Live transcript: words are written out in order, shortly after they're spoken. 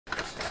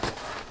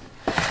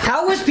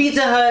How was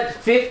Pizza Hut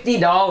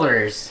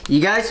 $50? You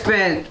guys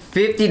spent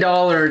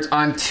 $50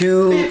 on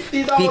two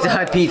 $50. Pizza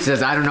Hut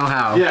pizzas. I don't know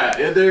how.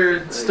 Yeah,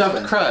 they're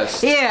stuffed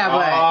crust. Yeah,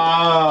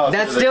 but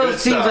that still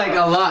seems like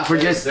a lot for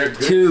just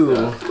two.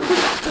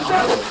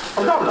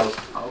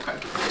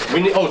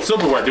 We need,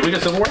 silverware. Did we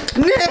get silverware?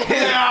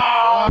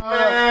 Yeah!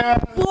 Man.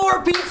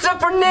 Floor pizza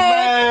for Nick!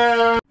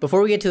 Man.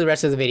 Before we get to the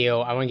rest of the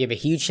video, I want to give a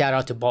huge shout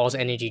out to Balls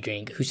Energy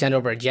Drink, who sent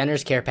over a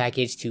generous care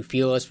package to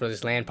fuel us for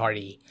this LAN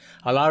party.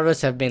 A lot of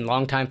us have been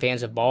longtime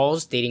fans of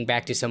Balls, dating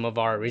back to some of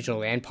our original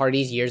LAN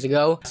parties years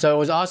ago, so it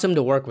was awesome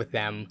to work with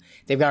them.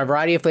 They've got a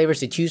variety of flavors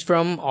to choose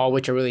from, all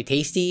which are really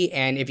tasty,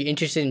 and if you're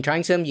interested in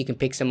trying some, you can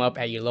pick some up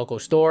at your local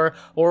store,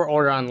 or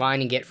order online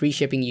and get free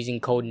shipping using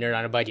code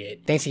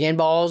NERDONABUDGET. Thanks again,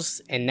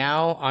 Balls, and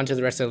now on to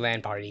the rest of the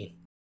LAN party.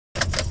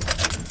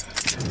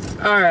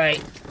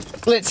 Alright,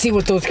 let's see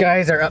what those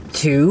guys are up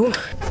to.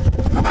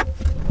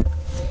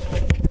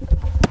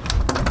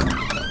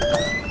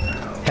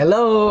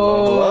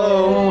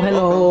 Hello.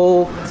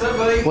 Hello. What's up,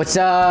 buddy? What's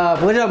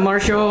up? What's up,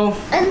 Marshall?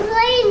 I'm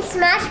playing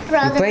Smash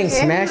Brothers. You're playing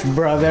Smash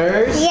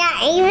Brothers?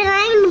 Yeah, even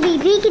I'm gonna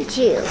be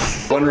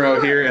Pikachu. One row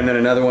here and then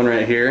another one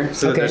right here,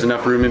 so that there's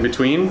enough room in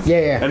between.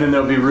 Yeah. And then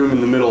there'll be room in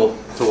the middle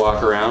to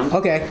walk around.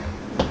 Okay.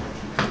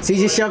 So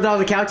you just shoved all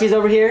the couches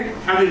over here?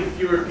 Having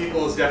fewer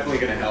people is definitely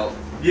gonna help.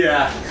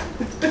 Yeah.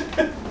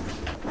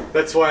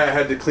 That's why I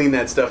had to clean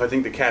that stuff. I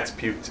think the cats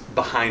puked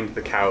behind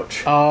the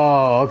couch.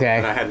 Oh, okay.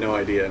 And I had no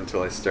idea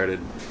until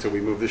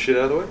we moved the shit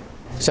out of the way.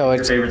 So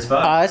it's your favorite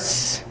spot?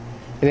 Us,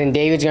 and then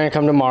David's gonna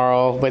come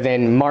tomorrow, but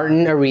then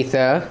Martin,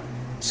 Aretha,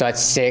 so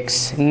that's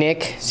 6,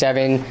 Nick,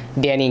 7,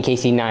 Danny and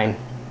Casey, 9.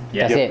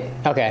 Yeah. That's it.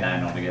 Okay.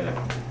 9 altogether.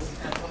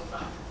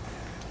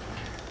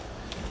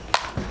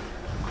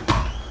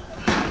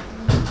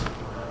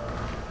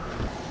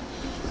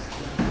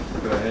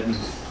 Go ahead and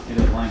get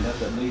it lined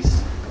up at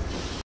least.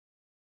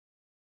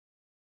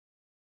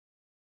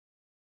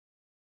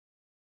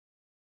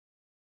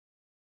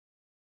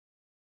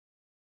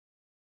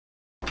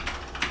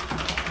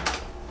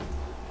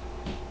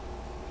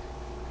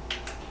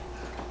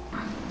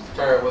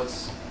 Alright,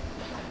 what's...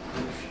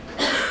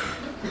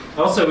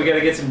 Also, we got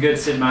to get some good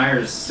Sid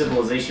Meier's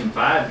Civilization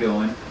 5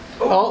 going.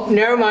 Oh,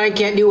 never mind,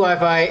 can't do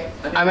Wi-Fi.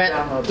 I'm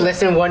at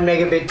less than 1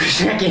 megabit per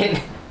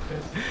second.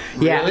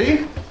 Yeah.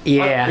 Really?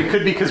 Yeah. It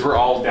could be because we're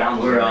all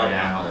downloading. We're all right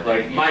now.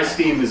 downloading. Like, my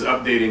Steam is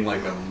updating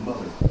like a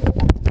mother.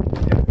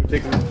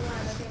 Yeah,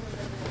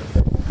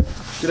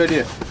 good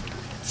idea.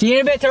 See you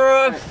in a bit,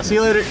 Tara. See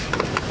you later.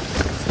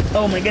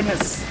 Oh my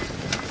goodness.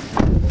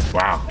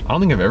 Wow, I don't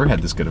think I've ever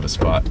had this good of a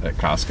spot at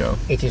Costco.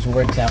 It just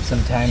works out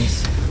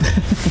sometimes.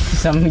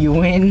 Some you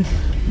win,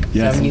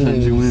 Yeah, some you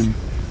sometimes lose. you win.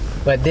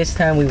 But this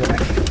time we won.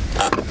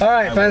 All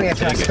right, finally at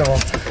Costco.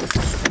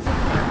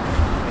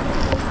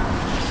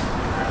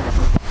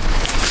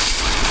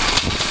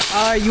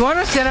 You want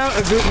to send out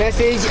a group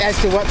message as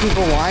to what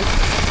people want?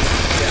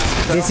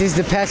 Yeah. This is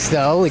the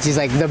pesto, which is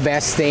like the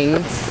best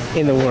thing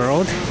in the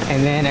world.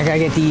 And then I gotta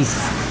get these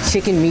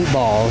chicken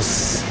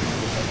meatballs.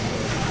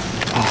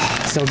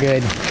 Oh, so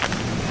good.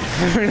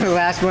 Remember the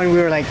last one we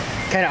were like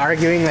kind of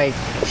arguing like,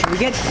 should we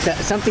get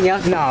something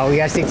else? No, we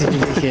gotta stick to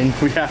tradition.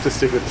 We have to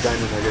stick with the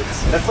Dino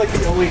Nuggets. That's like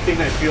the only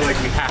thing I feel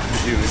like we have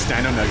to do is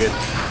Dino Nugget.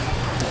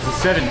 It's a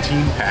 17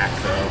 pack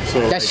though.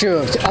 So That's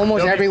true.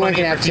 Almost everyone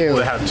can have 2.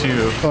 Have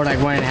 2. Or like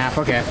 1.5,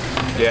 okay.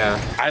 Yeah.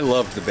 I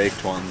love the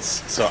baked ones,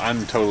 so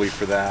I'm totally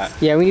for that.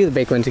 Yeah, we do the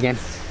baked ones again.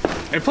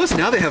 And plus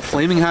now they have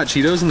flaming hot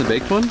Cheetos in the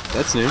baked one.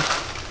 That's new.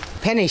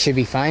 Penne should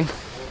be fine.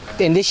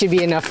 And this should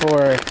be enough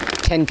for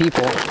 10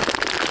 people.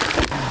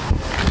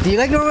 Do you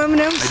like normal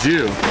M&Ms? I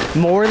do.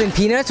 More than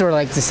peanuts or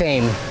like the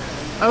same?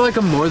 I like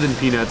them more than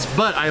peanuts,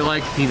 but I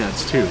like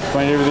peanuts too.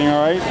 Find everything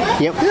all right?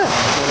 Yep.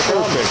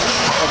 Perfect.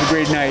 Have a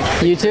great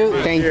night. You too.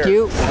 Thank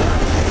you.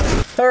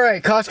 All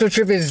right, Costco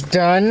trip is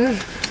done.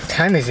 What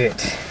time is it?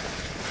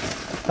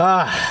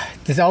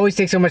 This always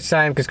takes so much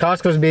time because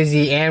Costco's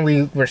busy and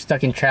we're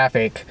stuck in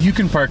traffic. You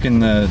can park in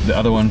the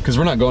other one because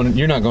you're not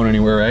going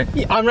anywhere, right?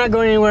 Yeah, I'm not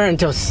going anywhere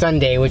until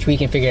Sunday, which we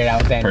can figure it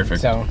out then.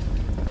 Perfect. So,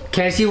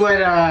 can I see what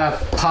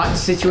pot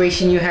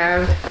situation you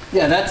have?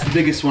 Yeah, that's the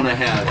biggest one I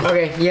have.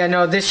 Okay, yeah,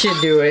 no, this should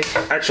do it.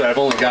 Actually, I've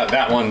only got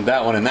that one, and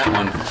that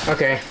one.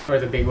 Okay, or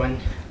the big one.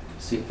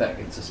 See if that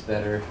gets us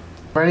better.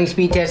 Running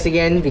speed test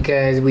again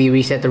because we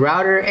reset the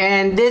router,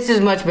 and this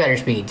is much better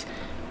speeds.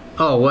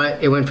 Oh,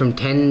 what? It went from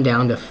 10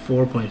 down to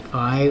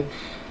 4.5.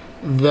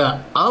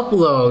 The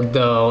upload,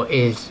 though,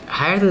 is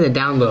higher than the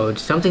download.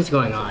 Something's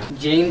going on.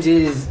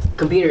 James's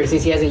computer,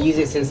 since he hasn't used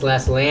it since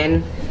last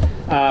LAN,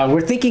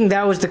 we're thinking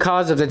that was the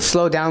cause of the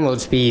slow download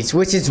speeds,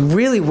 which is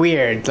really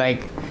weird.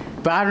 Like,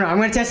 but I don't know. I'm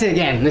gonna test it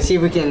again. Let's see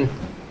if we can.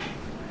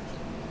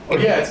 Oh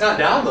yeah, it's not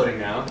downloading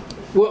now.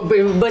 Well,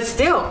 but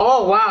still,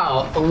 oh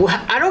wow.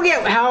 I don't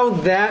get how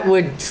that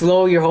would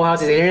slow your whole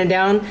house's internet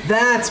down.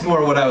 That's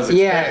more what I was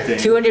expecting. Yeah,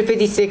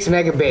 256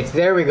 megabits.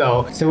 There we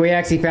go. So we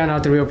actually found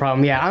out the real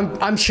problem. Yeah,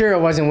 I'm sure it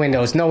wasn't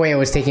Windows. No way it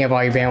was taking up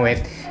all your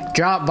bandwidth.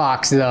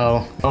 Dropbox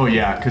though. Oh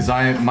yeah, because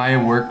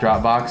my work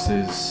Dropbox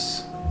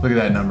is, look at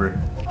that number.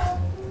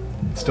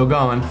 Still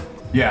going.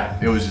 Yeah,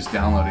 it was just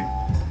downloading.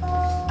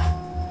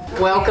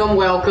 Welcome,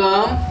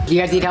 welcome. Do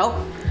you guys need help?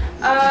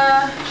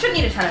 Shouldn't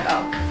need a ton of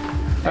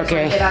help.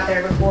 Okay. Get out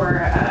there before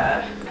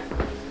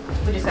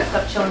we just got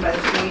stuff chilling by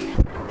the street.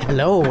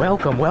 Hello,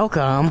 welcome,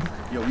 welcome.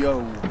 Yo,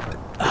 yo.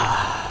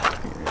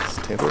 Here's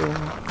table.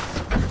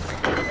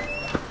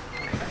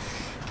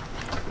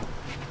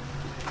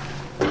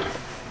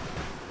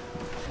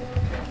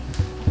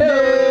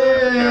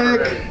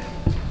 Nick.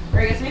 Or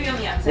I guess maybe on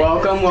the outside.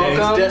 Welcome,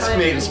 welcome. Desk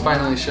mate has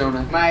finally shown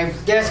up. My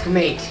desk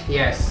mate,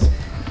 yes.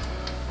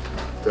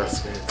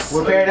 Desk mates.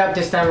 We're paired up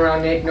this time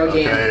around, Nick. No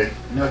Jan. Okay.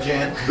 No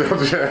Jan.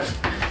 No Jan.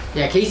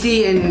 Yeah,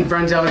 Casey and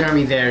Brunzel are gonna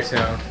be there, so.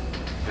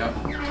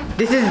 Yep.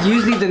 This is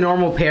usually the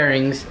normal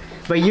pairings,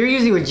 but you're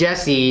usually with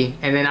Jesse,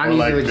 and then I'm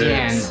usually with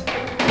James.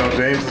 Jan. No,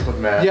 James is with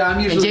Matt. Yeah, I'm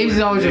usually. And James is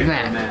always with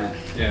Nick. Matt.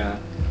 Yeah.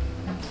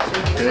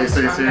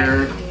 Casey's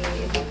here.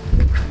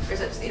 Or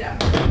is it just the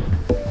app?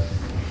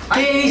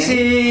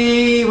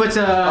 Casey, what's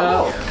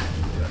up?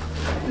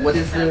 What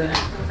is the?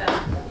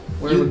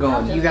 Where are we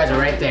going? You guys are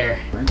right there.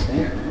 Right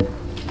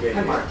there.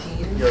 Hi,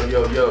 Martine. Yo,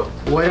 yo, yo.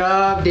 What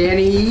up,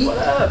 Danny? What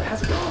up?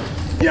 How's it going?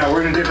 Yeah,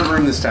 we're in a different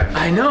room this time.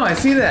 I know. I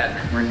see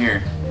that. We're in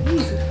here. Nick.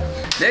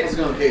 How's it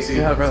going, Casey?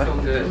 Yeah, brother.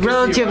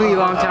 Relatively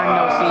long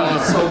time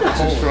no see. So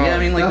cold. Yeah, I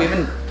mean, like we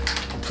haven't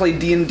played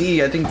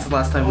D&D. I think it's the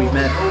last time we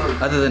met,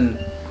 other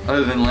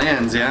than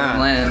lands, yeah.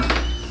 LAN.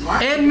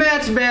 And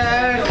Matt's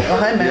back. Oh,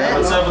 hi, Matt.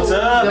 What's up? What's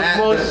up? The Matt,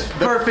 most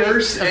the perfect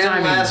first of and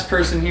timing. last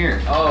person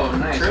here. Oh,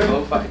 nice.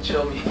 Lo-fi,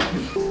 chill me.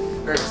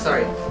 Or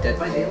sorry, Dead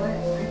by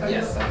Daylight.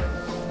 Yes.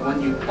 The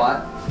one you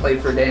played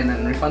for a day and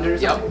then refunded or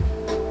something?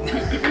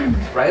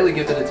 Yep. Riley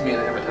gifted it to me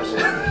and I never touched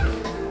it.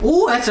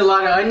 Ooh, that's a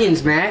lot of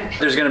onions, Matt.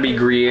 There's gonna be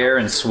Gruyere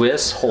and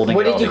Swiss holding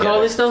What it all did you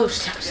call together.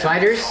 this though?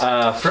 Sliders?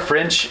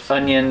 French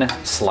onion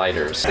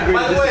sliders.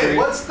 By the way,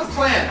 what's the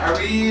plan? Are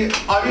we,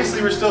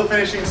 obviously we're still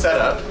finishing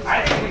setup.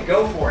 I think we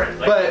go for it.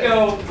 Like,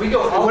 But- we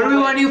go. What do we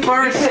want to do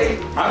first?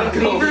 Our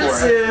Go favorite for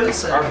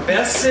sieves, our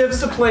best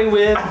sieves to play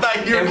with. I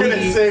thought you were and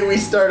gonna say we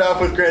start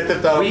off with Grand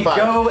Theft Auto we 5.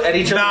 go at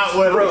each Not other's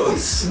what-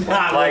 throats.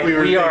 not what Like we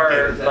were we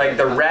are thinking. like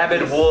the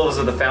rabid wolves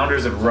of the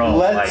founders of Rome.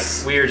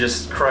 Let's- Like we are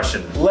just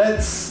crushing.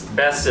 Let's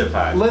Best of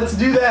 5.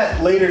 do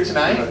that later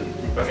tonight.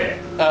 Okay.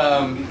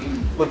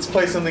 Let's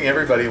play something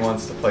everybody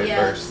wants to play Yeah.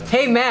 first.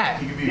 Hey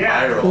Matt, You could be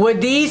viral. would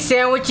these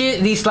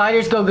sandwiches, these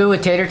sliders go good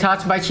with tater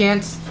tots by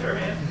chance? Sure,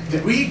 man.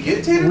 Did we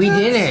get tater We tots?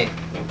 didn't.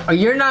 Oh,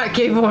 you're not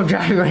capable of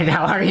driving right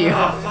now, are you?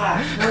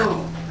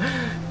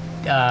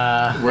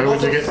 Oh,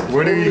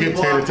 Where do you get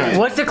tater tots?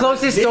 What's the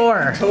closest Nick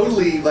store? could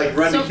totally like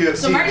run to QFC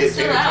So and Marty's get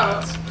still tater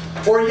out.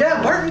 tots. Or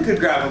yeah, Martin could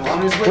grab him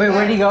on his way Wait, back.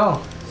 where'd he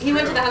go? He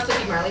went to the house with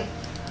you, Marley.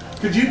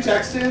 Could you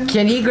text him?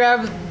 Can he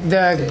grab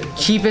the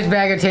cheapest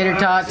bag of tater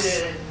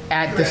tots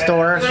at the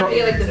store? You want to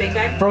get like the big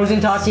bag? Frozen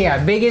tots, yeah.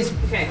 Biggest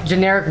Okay.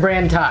 generic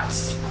brand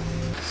tots.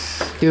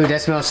 Dude,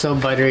 that smells so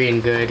buttery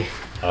and good.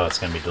 Oh, it's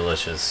gonna be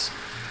delicious.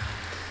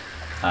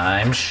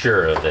 I'm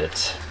sure of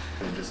it.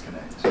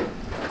 Disconnect.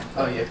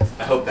 Oh yeah.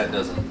 I hope that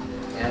doesn't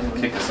And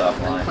kick us I'm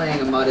offline. playing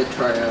a modded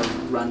trial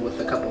run with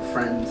a couple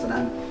friends, and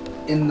I'm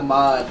in the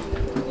mod.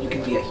 You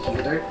can be a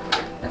healer,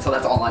 and so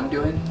that's all I'm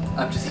doing.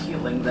 I'm just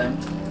healing them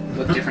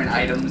with different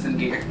items and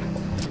gear.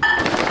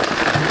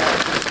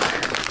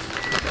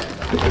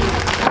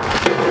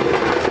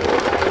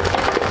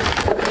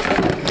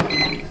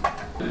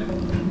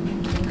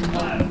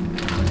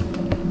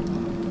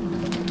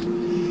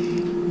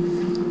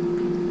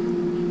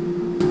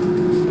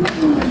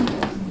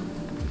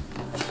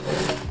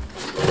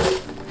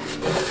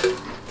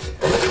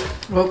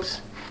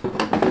 Oops.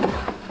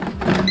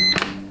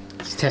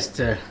 Let's test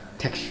the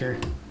texture.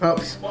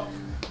 Oops.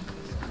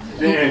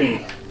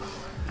 Danny.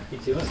 You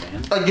doing,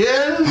 man?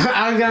 Again?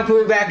 I was gonna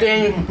put it back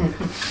in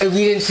if you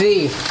didn't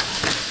see.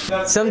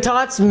 Some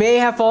tots may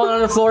have fallen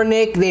on the floor,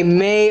 Nick. They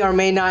may or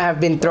may not have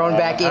been thrown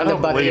back in I the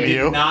don't bucket. believe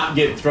you. Not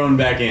get thrown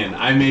back in.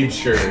 I made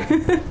sure.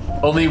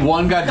 Only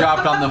one got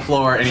dropped on the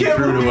floor and he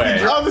threw it away.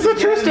 Oh, this is a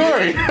true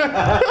story.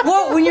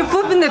 Well, when you're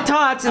flipping the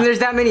tots and there's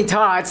that many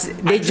tots,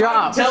 they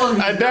drop. Tell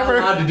him he's not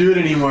allowed to do it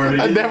anymore.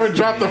 I never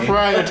dropped the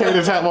frying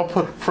potatoes hat while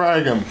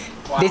frying them.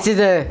 This is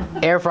a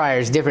air fryer.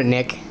 It's different,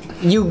 Nick.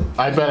 You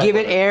I bet give I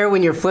it air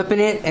when you're flipping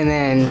it, and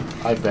then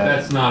I bet.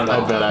 That's not at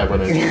all. I bet I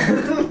wouldn't.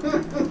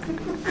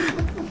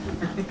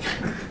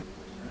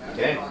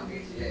 Okay.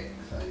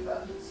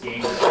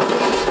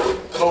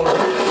 Oh, we're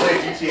gonna play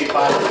GTA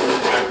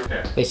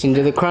 5. listen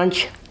to the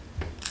crunch.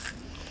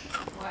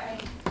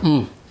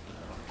 Gonna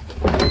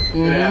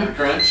have a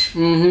crunch?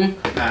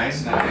 Mm-hmm.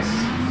 Nice,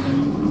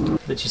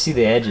 nice. But you see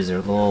the edges are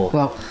little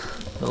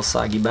Well,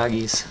 soggy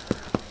buggies.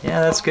 Yeah,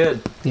 that's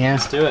good. yeah.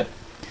 Let's do it.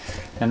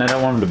 And I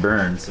don't want them to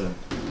burn, so.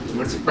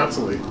 Looks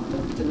pretzely.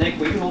 Nick,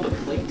 will you hold a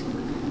plate?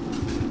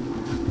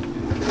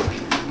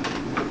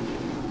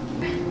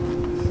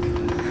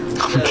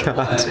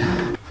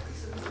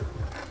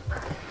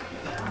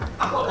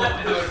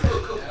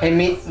 Hey,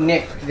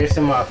 Nick, there's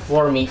some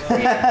floor meat for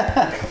you.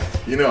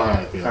 You know how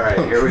I feel. Alright,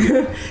 here we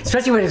go.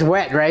 Especially when it's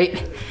wet,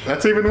 right?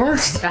 That's even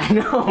worse. I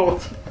know.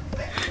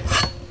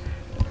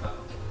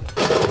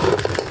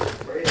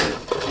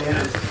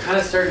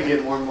 kind of starting to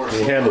get more and more. Can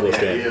you handle this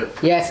game?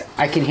 Yes,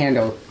 I can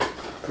handle.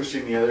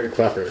 Pushing the other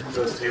Clapper.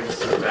 those tables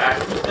to the back.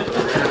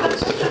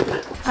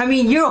 Around. I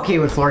mean, you're okay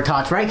with floor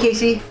tots, right,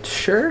 Casey?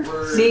 Sure.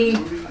 See?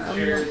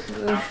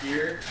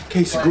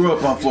 Casey grew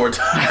up on floor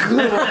time.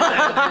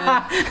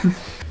 Alright,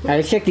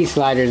 let's check these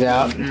sliders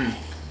out.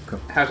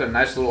 Has a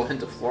nice little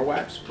hint of floor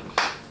wax.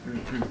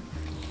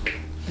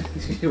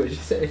 What'd you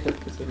say?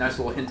 A nice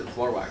little hint of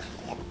floor wax.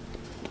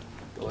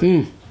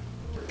 Mm.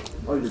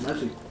 Oh, you're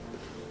messy.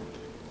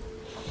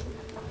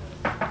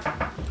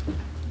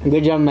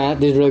 Good job, Matt.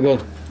 This is really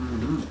good.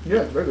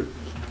 Yeah, very good.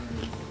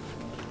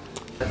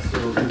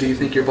 So, do you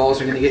think your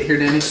balls are gonna get here,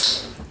 Danny?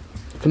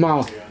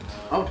 Tomorrow.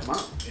 Oh,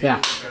 tomorrow.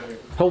 Yeah.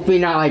 Hopefully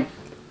not like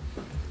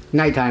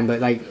nighttime, but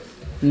like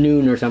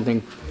noon or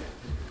something.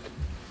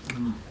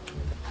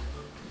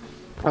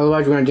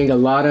 Otherwise, we're gonna drink a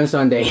lot on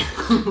Sunday.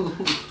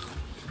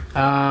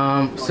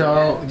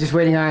 So just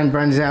waiting on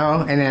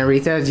Brunzel and then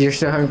Aretha. You're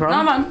still having a No,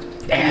 problem? I'm on.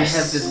 Yes.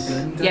 Have this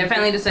gun. Yeah, I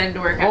finally decided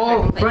to work.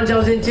 Oh, after I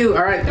Brunzel's in too.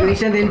 All right, let me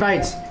send the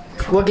invites.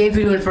 What games are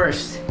we doing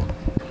first?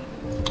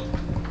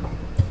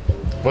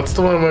 What's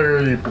the one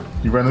where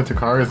you run into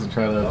cars and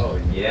try to Oh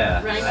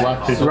yeah.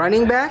 block people?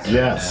 Running back?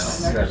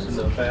 Yes.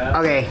 So fast.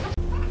 Okay.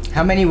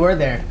 How many were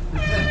there?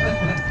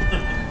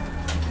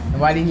 And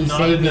why didn't you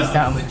save me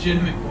some?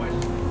 Legitimate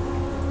question.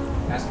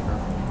 Ask her.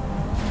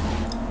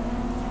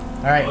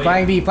 All right,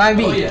 flying B, flying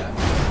B. Oh yeah.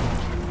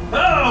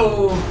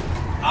 Oh!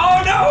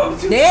 Oh no!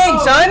 Too Dang,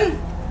 slow. son!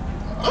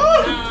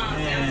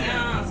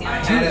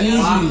 Too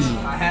easy. I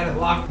had it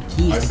locked.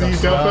 Keys I to see go you,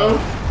 slow. Delpo.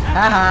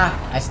 Haha,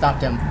 I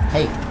stopped him.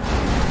 Hey.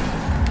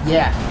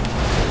 Yeah.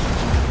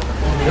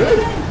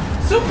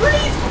 So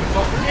breeze!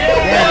 Come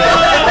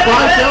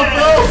on,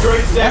 Delpo.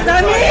 That's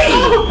not me!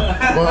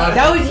 Well,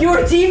 That was your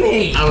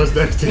teammate! I was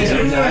next to you.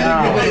 No. I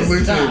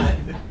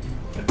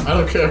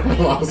don't care if I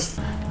lost.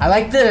 I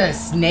like the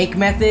snake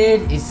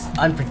method. It's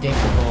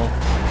unpredictable.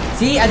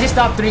 See, I just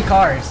stopped 3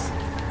 cars.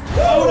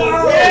 Oh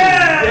no!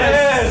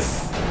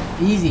 Yes!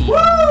 Easy.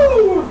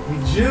 Woo! You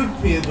juked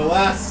me at the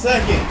last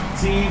second.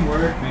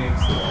 Teamwork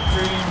makes the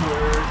dream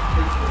work.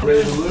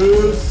 Ready to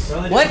lose?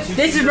 What?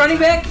 This is running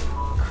back?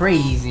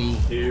 Crazy.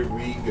 Here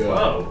we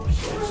go.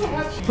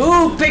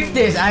 Who picked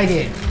this? I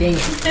did. Dang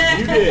it.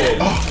 You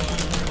did.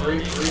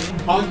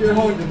 Honk your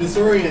horn to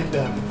disorient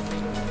them.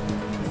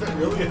 Is that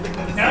really a thing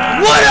that is?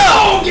 What up?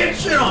 Oh, get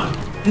shit on!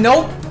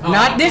 Nope,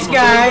 not this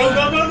guy.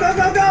 Go, go, go,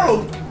 go,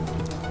 go!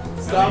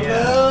 Stop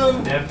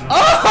them!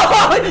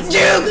 Oh,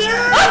 juke!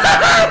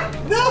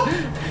 No!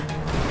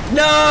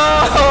 No!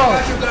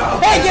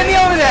 Hey, get me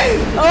over there!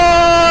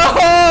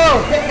 Oh!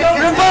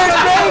 Reverse,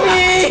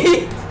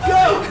 baby!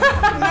 Go!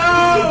 No!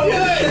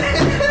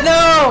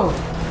 No!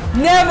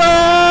 Never!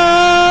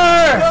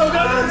 Go, go,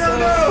 go, go,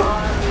 go!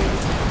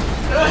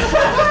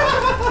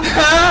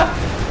 Huh?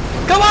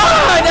 Come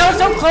on! That was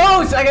so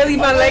close! I gotta leave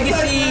my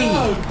legacy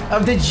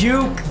of the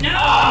juke.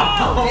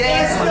 No!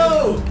 Yes,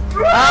 no!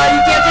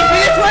 You can't take me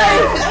this way!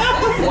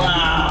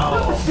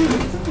 Wow.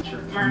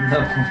 The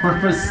form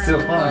was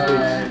still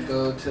on.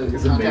 Go to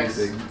It's contacts,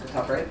 amazing.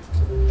 top right.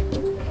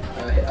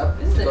 Hit up.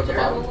 This is Go a to the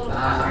terrible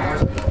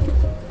bottom. little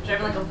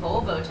driving like a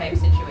Volvo type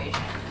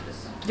situation.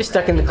 Just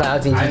stuck in the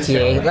clouds in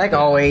GTA, like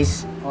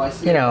always. Oh, I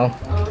see. You know.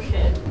 Oh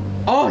shit.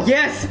 Oh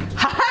yes!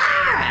 Ha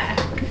ha!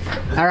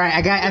 All right,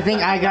 I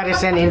think I gotta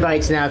send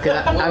invites now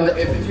because I'm Well, the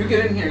if you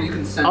get in here, you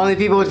can send. only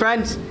people with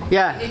friends.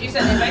 Yeah. Did you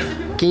send invites to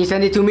people? Can you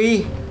send it to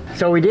me?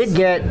 So we did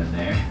get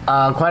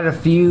quite a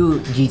few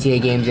GTA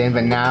games in,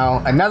 but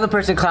now another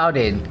person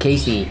clouded,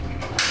 Casey.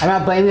 I'm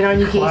not blaming it on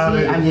you, Casey.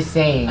 Clouded. I'm just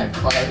saying I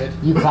clouded.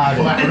 you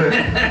clouded.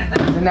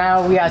 So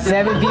now we got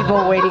 7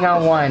 people waiting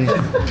on 1.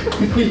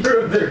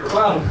 You're their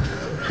clown.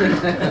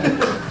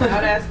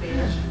 Cloud ass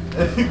bitch.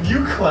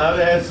 You clown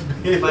ass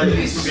bitch. My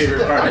least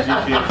favorite part of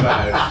GTA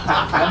 5.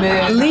 I'm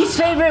in. Least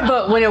favorite,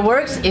 but when it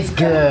works, it's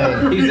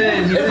good. He's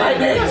in. He's in.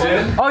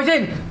 Oh, he's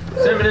in.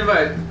 Send him an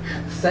invite.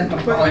 Send him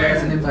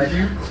an invite.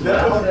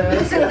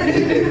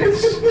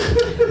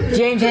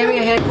 James, hand me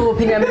a handful of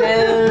peanut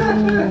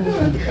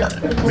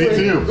M&Ms. Me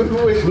too.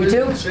 You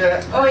too?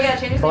 Oh yeah,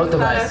 change his name Both to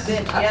of Cloud us. ass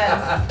bitch. Yes.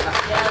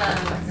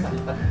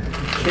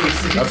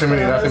 Not too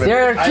many, not too many.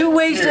 There are 2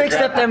 ways to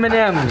accept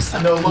M&Ms.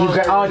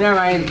 Oh, never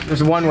mind.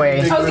 There's 1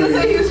 way. I was gonna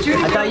say he was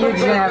shooting. I thought you were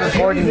just gonna have a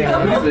port in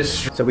there.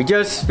 So we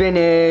just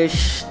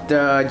finished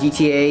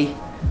GTA,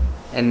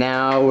 and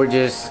now we're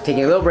just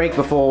taking a little break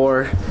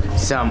before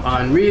some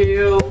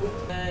Unreal.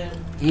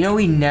 You know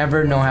we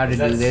never know how to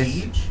do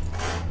this.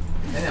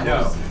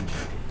 No.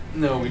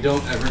 No, we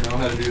don't ever know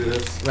how to do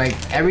this. Like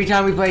every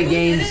time we play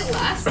games,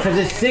 because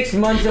it's 6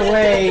 months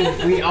away,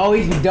 we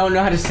always don't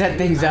know how to set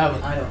things up.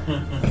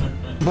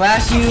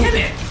 Blast you.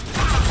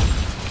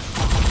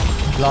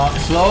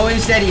 Slow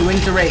and steady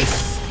wins the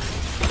race.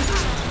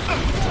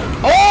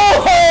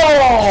 Oh!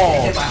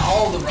 By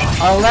all the rocks.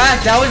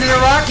 Alas, that wasn't a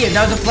rocket.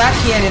 That was a flat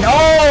cannon.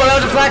 Oh, that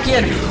was a flat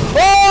cannon. Oh!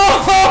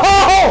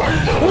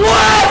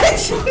 What?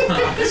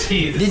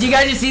 Jesus. Did you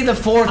guys just see the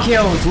 4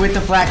 kills with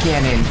the flat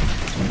cannon?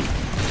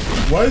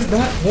 Why is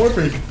that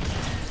warping?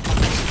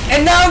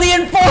 And now the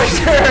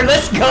enforcer.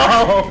 Let's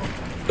go.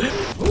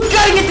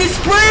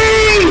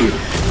 spree!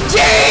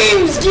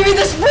 James, give me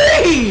the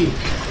spree!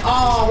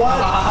 Oh,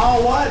 what?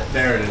 Oh, what?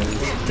 There it is.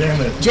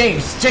 Damn it.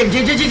 James. Yo,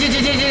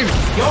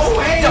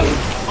 hey!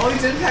 All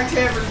these impact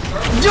hammers.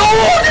 Yo,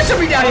 there's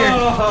somebody down here.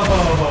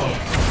 Oh.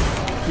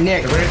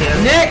 Nick. Nick!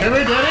 Nick!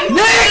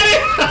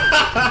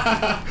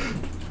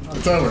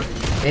 It's over.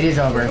 It is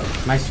over.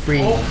 My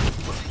spree. Oh.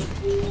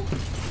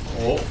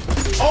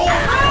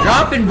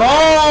 Dropping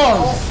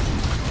balls!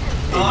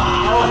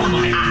 Oh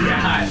my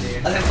god.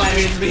 That's a 5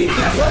 minutes speed.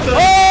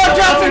 Oh,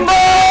 dropping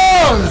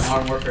balls!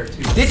 Modern Warfare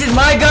 2. This is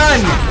my gun!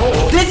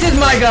 This is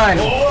my gun!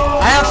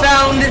 I have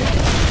found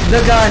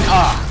the gun.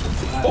 Ah.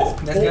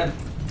 That's good.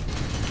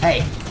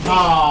 Hey,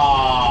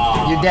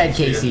 Oh. you're dead,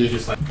 Casey.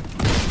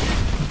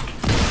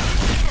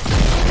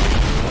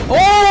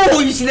 Oh,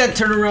 you see that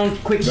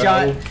turnaround quick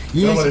shot?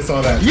 Nobody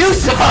saw that. You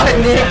saw it,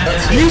 Nick!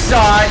 You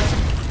saw it!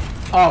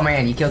 Oh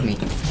man, you killed me.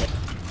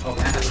 Oh,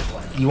 man.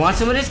 You want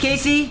some of this,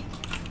 Casey?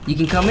 You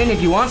can come in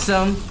if you want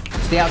some.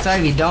 Stay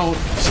outside if you don't.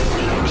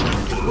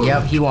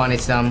 Yep, he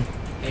wanted some.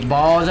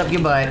 Balls up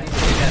your butt.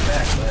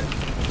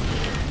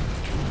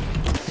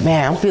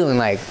 Man, I'm feeling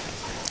like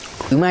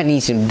we might need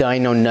some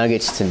dino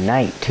nuggets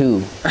tonight,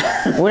 too.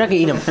 We're not gonna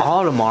eat them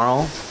all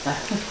tomorrow.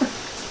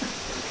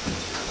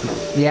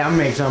 Yeah, I'm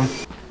gonna make some.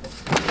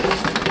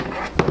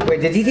 Wait,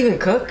 did these even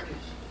cook?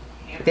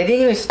 They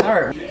didn't even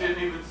start. You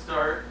didn't even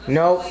start.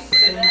 Nope.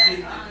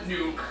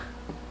 Nuke.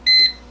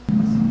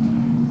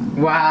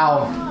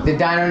 Wow, the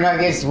dino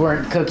nuggets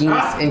weren't cooking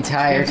this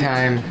entire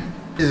time.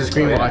 This is a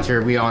screen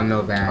watcher, we all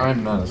know that.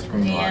 I'm not a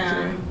screen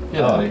watcher.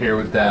 Get out of here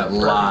with that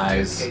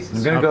lies.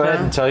 I'm gonna go ahead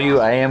and tell you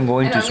I am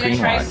going And to I'm gonna screen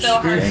try watch. so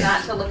hard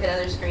not to look at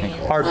other screens.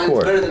 Mine's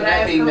Hardcore. better than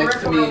that being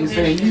next to me and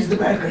saying, use the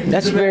background.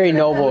 That's very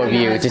noble of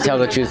you to tell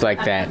the truth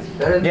like that.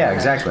 Yeah,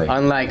 exactly.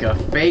 Unlike a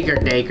faker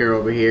daker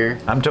over here.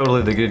 I'm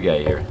totally the good guy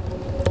here.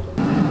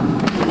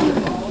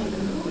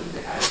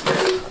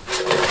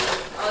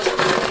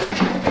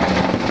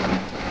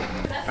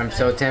 I'm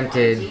so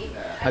tempted.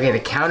 Okay, the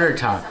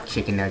countertop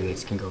chicken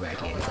nuggets can go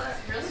back in.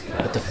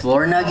 But the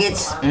floor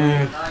nuggets?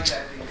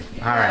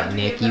 Alright,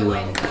 Nick, you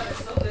win.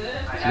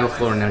 No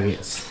floor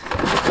nuggets.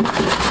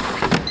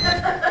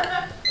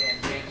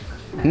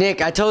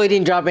 Nick, I totally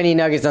didn't drop any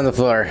nuggets on the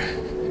floor.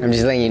 I'm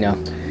just letting you know.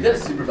 You gotta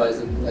supervise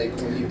him, like,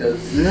 when he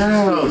does.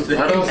 No,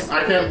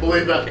 I can't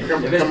believe that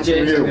comes from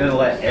you. gonna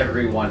let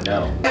everyone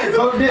know.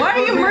 Why are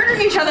you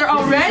murdering each other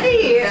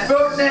already?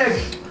 Vote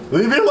Nick!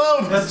 Leave me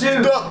alone. That's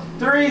 2, Stop.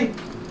 3,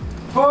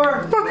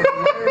 4.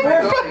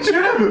 Shoot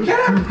him!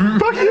 Get him!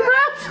 Fuck you, man.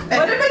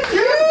 What if it's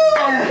you?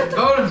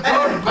 Vote him!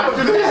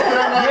 After this,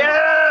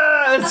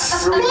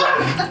 Yes!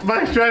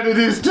 my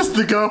strategy is just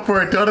to go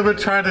for it. Don't even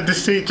try to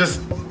deceit.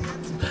 Just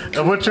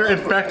once you're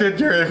infected,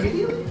 you're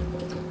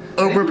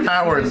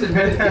overpowered.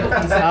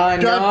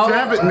 No,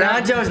 damn it,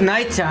 man. Nacho's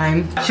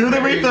nighttime. Shoot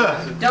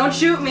Aretha. Don't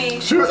shoot me.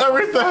 Shoot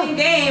Playing Aretha.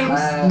 games.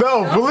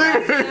 No,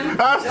 believe me.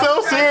 I'm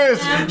so serious.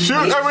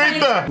 Shoot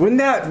Aretha. Wouldn't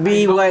that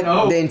be what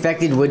the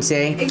infected would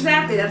say?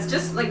 Exactly, that's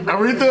just like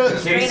Aretha,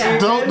 straight up.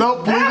 don't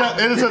believe that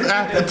innocent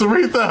act. It's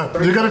Aretha.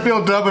 You're gonna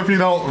feel dumb if you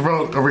don't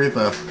vote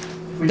Aretha.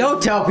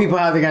 Don't tell people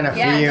how they're gonna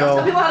Yeah, don't feel.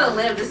 tell people how to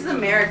live. This is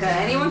America.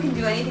 Anyone can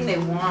do anything they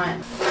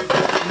want.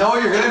 No,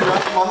 you're gonna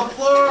drop him on the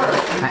floor.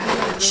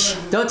 Shh,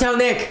 don't tell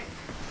Nick.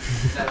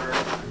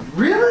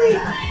 Really?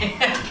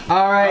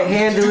 Alright,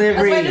 hand That's why I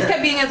delivery. just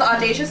kept being as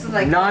audacious as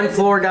like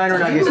Non-floor dino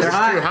nuggets. They're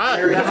hot. Too hot.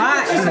 They're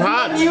hot. Too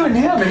hot. You and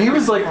him, and he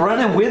was like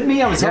running with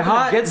me. I was They're hoping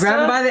hot. to get Grab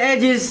them stuff. by the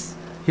edges.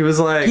 He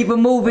was like, Keep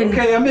them moving.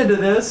 okay, I'm into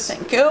this.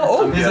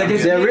 go. He's like,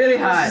 They're really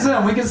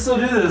hot. We can still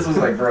do this. I was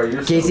like, bro,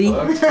 you're Casey?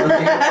 so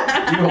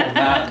fucked. You will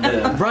not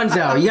live.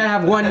 Brunzo, you gotta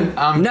have one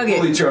nugget.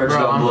 Fully charged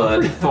on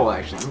blood. Full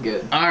action, I'm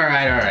good.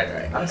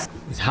 Alright.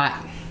 It's hot.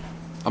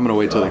 I'm gonna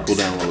wait till they cool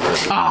down a little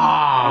bit.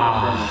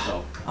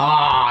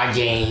 Ah,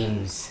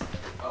 James.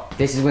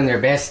 This is when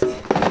they're best.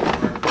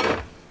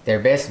 They're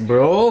best,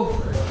 bro.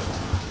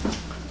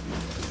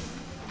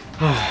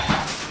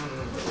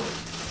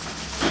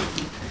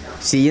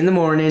 See you in the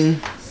morning.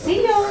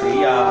 See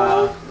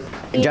ya.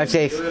 Drive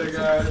safe.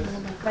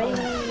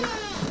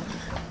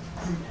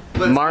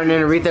 Martin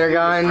and Aretha are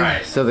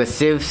gone, so the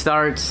Civ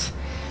starts.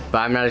 But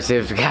I'm not a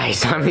Civ guy,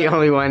 so I'm the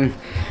only one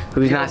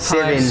who's not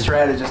Civing.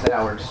 Strategist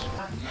hours.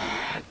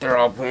 They're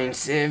all playing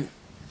Civ.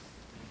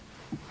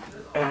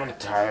 I'm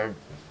tired.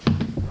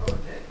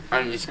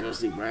 I'm just gonna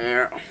sleep right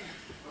here.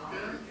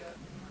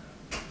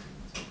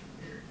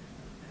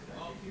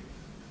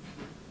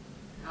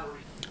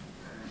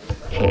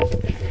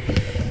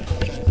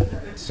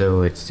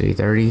 So it's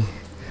 3:30,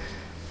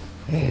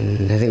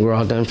 and I think we're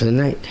all done for the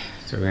night.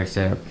 So we're gonna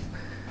set up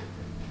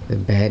the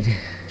bed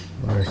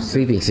or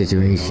sleeping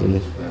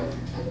situation.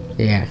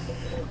 Yeah.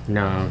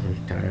 No,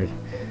 I'm tired.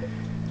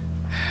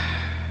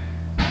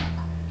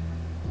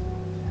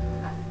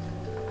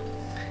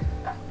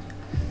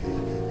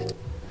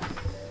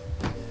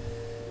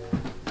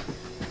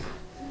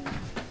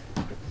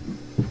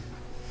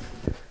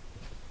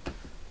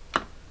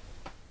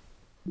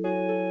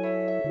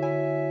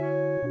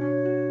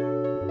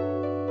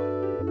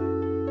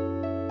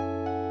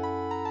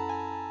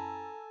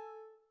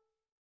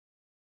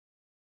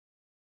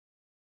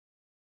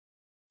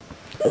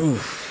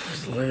 Oof,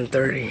 it's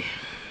 11:30.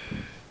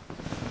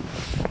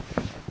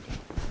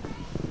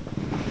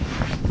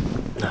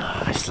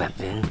 Ah, I slept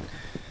in.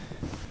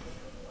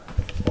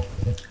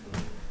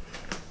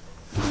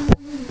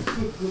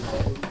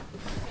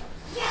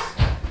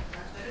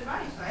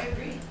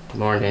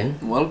 Morning.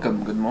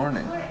 Welcome. Good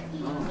morning.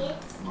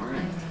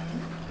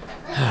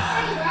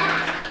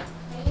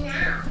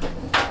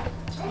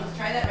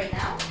 Try that right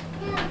now?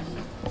 Yeah,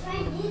 try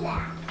to do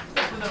that.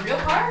 With a real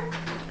car?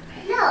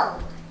 No.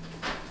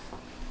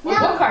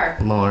 What car?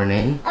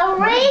 Morning. A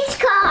race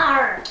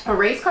car. A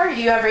race car?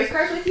 Do you have race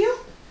cars with you?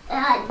 No.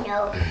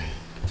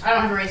 I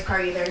don't have a race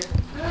car either.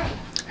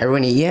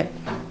 Everyone eat yet?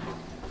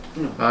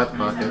 Hot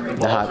pocket.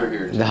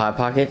 The hot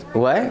pocket?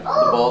 What? The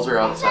balls are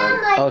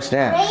outside. Oh,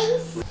 snap.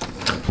 Race.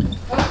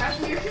 Oh, crash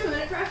into your shoe and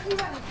then it crashed into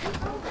your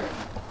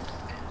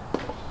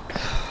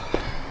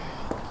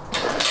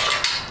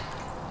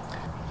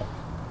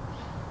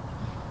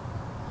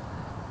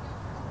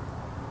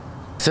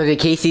So did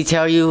Casey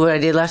tell you what I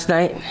did last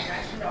night?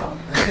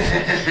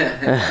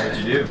 What'd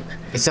you do?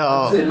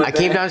 So I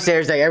came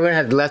downstairs, like everyone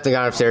had left and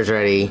gone upstairs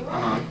already.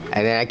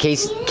 And then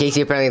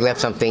Casey apparently left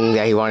something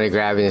that he wanted to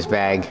grab in his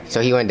bag.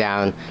 So he went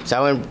down. So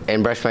I went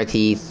and brushed my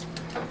teeth.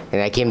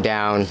 And I came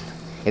down.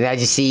 And I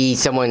just see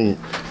someone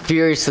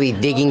furiously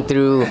digging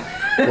through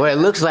what it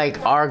looks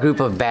like our group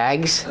of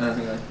bags.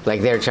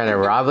 Like they're trying to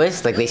rob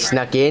us. Like they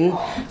snuck in.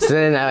 So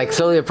then I like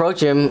slowly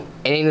approach him.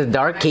 And in the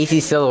dark,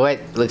 Casey's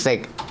silhouette looks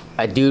like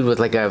a dude with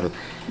like a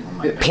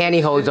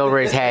pantyhose over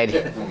his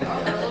head.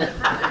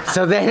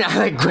 So then I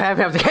like grab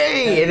him, I was like,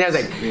 hey! And I was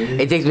like,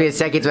 it takes me a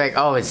second to like,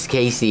 oh, it's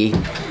Casey.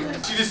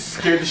 You just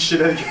scared the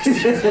shit out of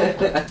Casey.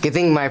 Good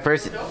thing my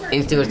first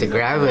instinct was to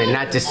grab him and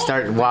not just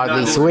start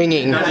wildly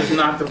swinging. Not just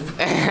knock the...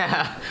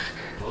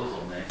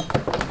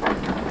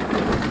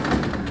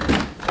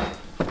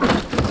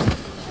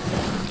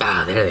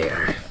 Ah, there they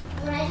are.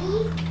 Ready?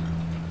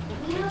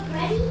 You look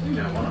ready? You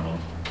got one of them.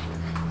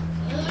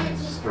 And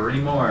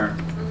 3 more.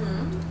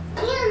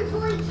 and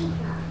toy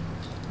teacup.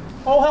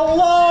 Oh,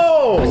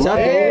 hello! What's up,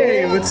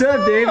 Hey, David? what's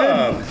up,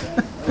 David?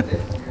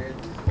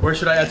 Where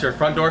should I enter?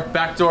 Front door?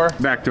 Back door?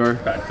 Back door.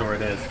 Back door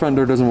it is. Front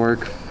door doesn't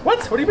work.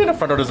 What? What do you mean the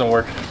front door doesn't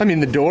work? I mean,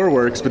 the door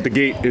works, but the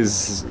gate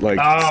is like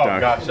Oh, stuck.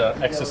 gotcha.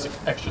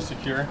 Extra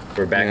secure.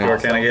 We're backdoor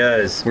kind of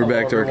guys. We're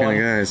backdoor kind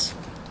everyone. of guys.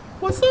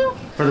 What's up?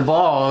 For the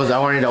balls, I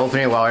wanted to open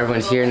it while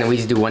everyone's here and then we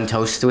just do one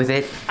toast with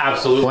it.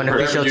 Absolutely. One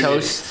official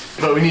toast.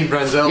 But we need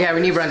Brenzel. Yeah,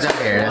 we need Brun's out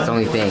here, that's the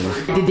only thing.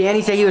 Did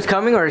Danny say he was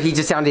coming or he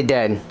just sounded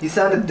dead? He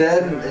sounded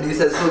dead, and he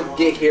says he'll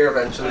get here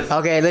eventually.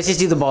 Okay, let's just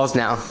do the balls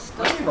now.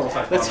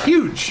 That's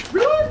huge.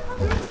 Really?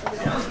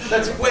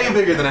 That's way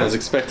bigger than I was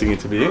expecting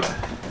it to be.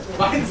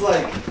 Mine's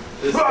like...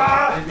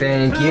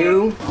 Thank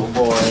you.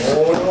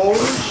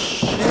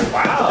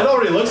 Wow. It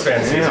already looks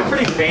fancy. It's a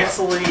pretty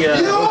fancily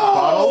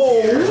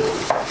bottle.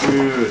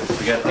 Dude,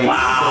 we got the...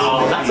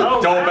 Wow, that's a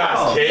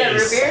dope-ass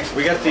case.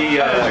 We got the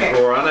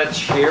Guarana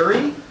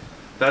Cherry.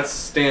 That's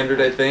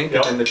standard, I think.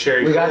 Yep. And then the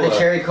cherry We got cola. the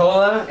cherry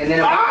cola and then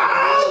I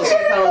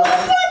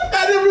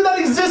didn't know that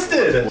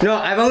existed. No,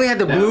 I've only had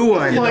the blue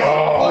one.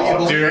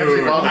 Oh,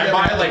 dude. I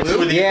buy like 2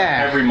 of these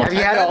Yeah. every month. Have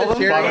you had all of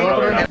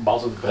them?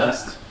 Balls are the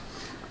best.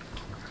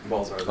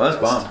 Balls are the Well,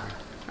 that's best. bomb.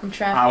 I'm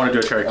trapped. I want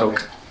to do a cherry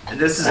coke. And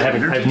this is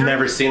I've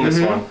never seen this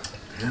one.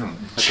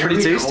 It's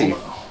pretty tasty.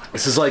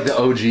 This is like the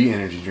OG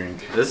energy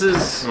drink. This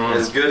is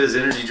as good as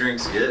energy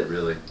drinks get,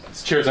 really.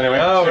 Cheers anyway.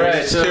 Oh,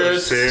 cheers. right.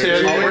 Cheers.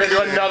 Cheers. We're gonna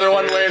do another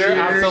one later.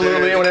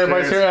 Absolutely. When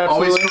everybody's here.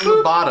 Absolutely. Always from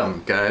the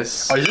bottom,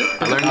 guys. Oh, is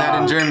it? I learned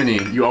that in Germany.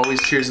 You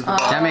always cheers at the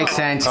bottom. That makes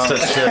sense.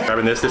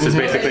 Grabbing this. This is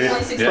basically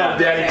from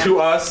Daddy to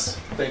us.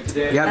 Thank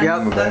you, Daddy.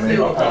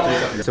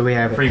 Yep. So we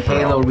have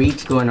Halo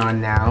Reach going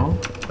on now.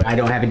 I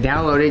don't have it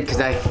downloaded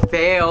because I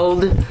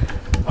failed.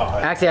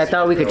 Actually, I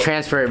thought we could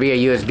transfer it via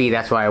USB.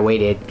 That's why I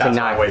waited. That's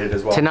why I waited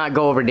as well. To not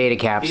go over data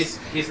caps.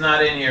 He's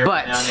not in here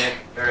But right now, Nick.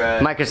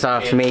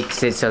 Microsoft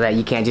makes it so that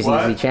you can't just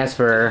easily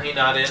transfer He's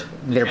not in.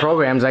 their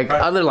programs like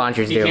other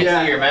launchers You do.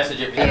 can't see your message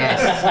if you're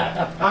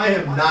Yes. I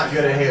am not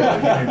good at Halo.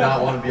 You do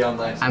not want to be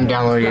online. I'm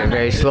downloading it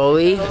very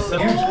slowly.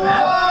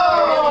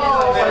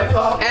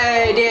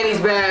 Hey, Danny's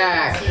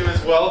back. You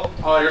as well.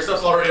 Oh, your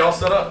stuff's already all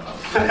set up.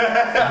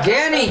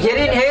 Danny, get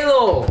in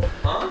Halo.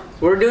 Huh?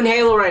 We're doing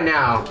Halo right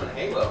now.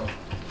 Halo.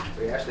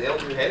 We actually able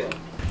to do Halo.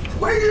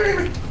 Where are you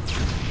even?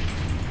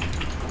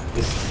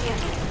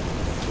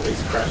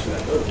 He's crashing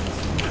that boat.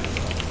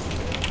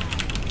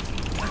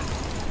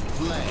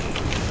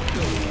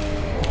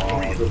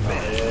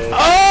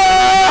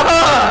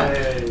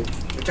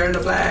 Return the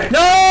flag.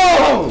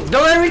 No!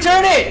 Don't let me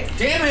return it!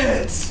 Damn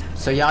it!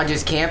 So y'all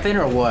just camping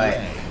or what?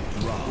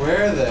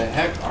 Where the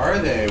heck are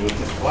they with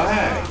the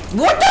flag?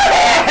 What the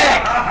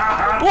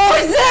heck?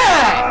 What was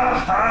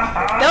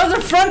that? That was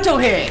a frontal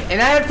hit,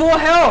 and I had full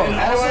health.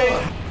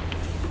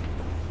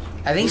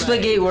 I think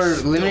Splitgate were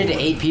limited to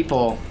 8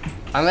 people,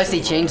 unless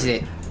they changed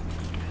it.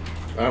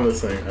 I'm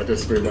listening. I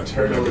just pretty much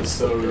heard Halo it. is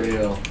so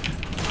real.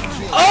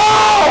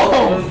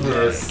 Oh!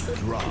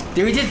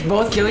 Did we just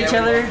both kill each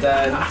other?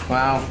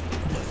 Wow.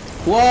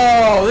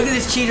 Whoa, look at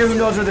this cheater who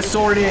knows where the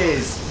sword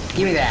is.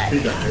 Give me that.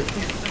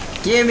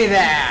 Give me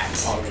that.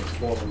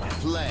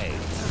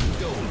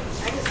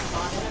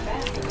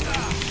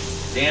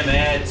 Damn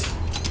it.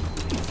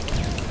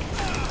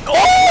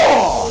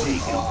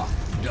 Oh!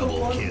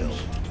 Double kill.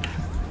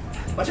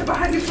 Watch it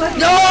behind you, Fleck.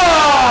 No!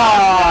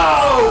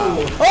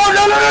 Oh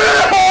no no no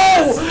no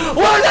no!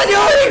 What was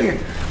I doing?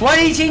 Why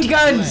did he change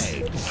guns?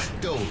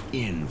 Don't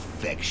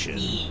infection.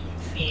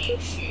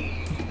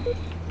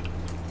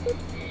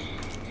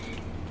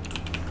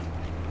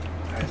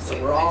 Alright,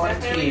 so we're all on a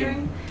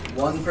team.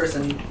 One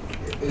person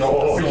is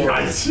Oh, the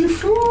yes.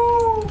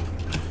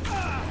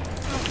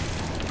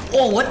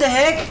 Oh, what the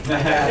heck? You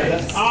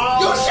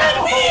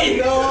shot me!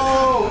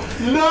 No!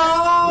 No!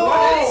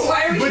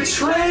 Why are we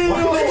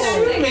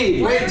Betrayal!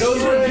 me? Wait,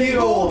 those were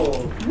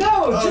people.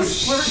 No, Oh,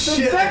 just for some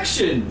shit.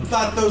 infection. I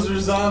thought those were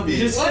zombies.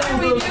 Just What are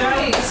we goes down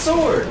doing? with the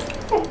sword.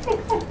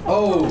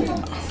 Oh.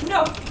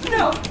 No,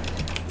 no,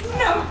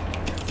 no,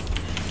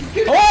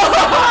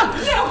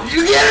 Oh!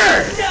 You get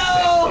her!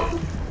 no!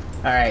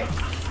 All right.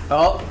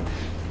 Oh,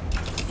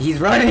 he's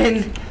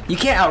running. You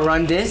can't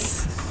outrun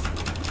this.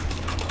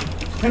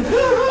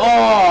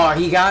 Oh,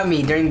 he got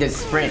me during the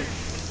sprint.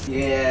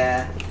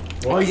 Yeah.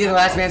 Oh, he's the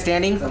last man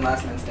standing. The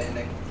last man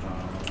standing.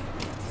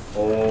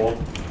 Oh.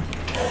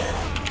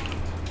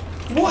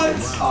 What?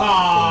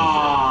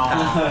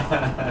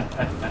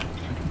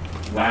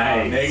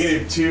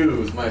 Nice.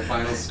 -2 is my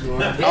final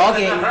score.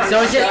 Okay,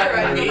 so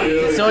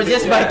it's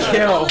just by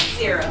kill.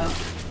 0.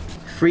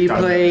 Free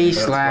play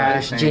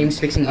 / James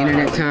fixing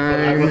internet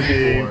time.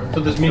 So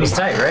this meeting's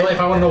tight, right? If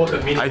I want to know what the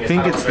meeting I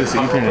think it's this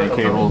Ethernet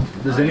cable.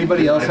 Does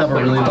anybody else have a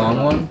really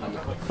long one?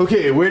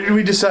 Okay, where did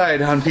we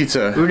decide on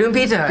pizza? We're doing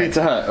Pizza Hut.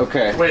 Pizza Hut,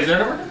 okay. Wait, is there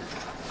another?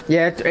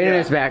 Yeah,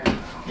 internet's back.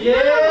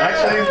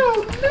 Actually,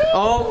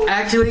 Oh,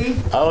 actually,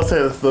 I will say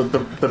this: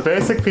 the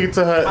basic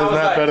Pizza Hut is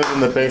not better than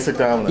the basic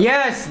Domino's.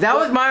 yes, that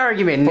was my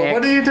argument, But Nick.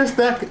 what do you just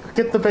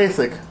get the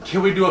basic?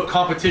 Can we do a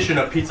competition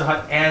of Pizza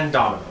Hut and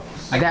Domino's?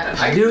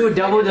 That do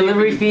double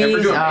delivery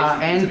fees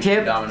and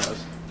tip.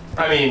 Domino's.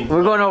 I mean,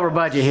 We're going over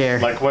budget here.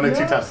 Like 1 or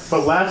 2 times.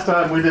 But last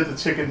time we did the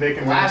chicken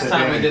bacon. Last wings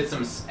time at we Danny. did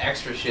some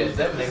extra shit.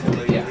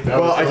 Yeah.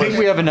 Well, I think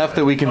we have enough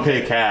that we can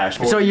pay cash.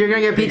 So you're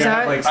gonna get Pizza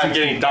Hut? I'm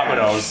getting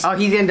Domino's. Oh,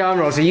 he's getting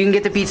Domino's, so you can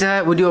get the Pizza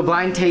Hut. We'll do a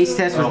blind taste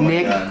test with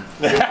Nick. And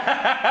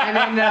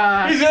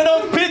then, He's gonna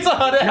know it's Pizza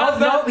Hut.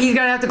 nope, he's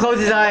gonna have to close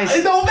his eyes.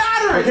 It don't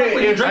matter. It's like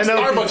when you drink I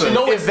know Starbucks, pizza. you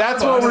know If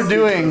that's what we're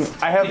doing,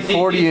 I have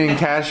 40 in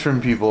cash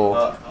from people.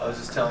 I was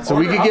just telling So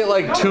we could get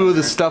like 2 of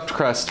the stuffed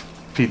crust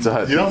Pizza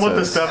Hut You don't want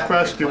the pizzas. stuffed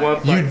crust. You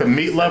want like the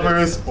meat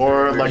lovers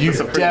or like You the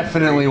supreme.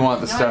 definitely want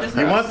the stuffed crust.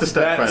 You want the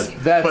stuffed That's-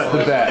 crust. that's but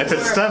the best. If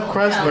it's stuffed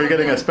crust or you're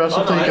getting a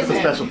specialty, get the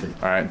specialty.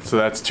 All right, so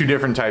that's 2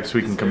 different types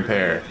we can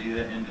compare.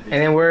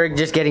 And then we're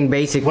just getting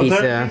basic What type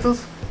pizza. of pizzas?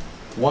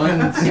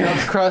 1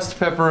 stuffed crust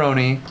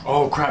pepperoni,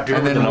 Oh crap! Do you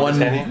and remember then the 1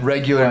 numbers, Danny?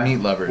 regular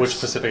meat lovers. Which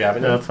Pacific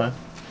Avenue? Yeah, that's fine.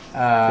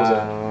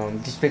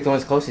 Just pick the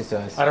ones closest to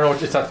us. I don't know.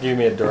 It's not giving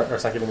me a direct. Or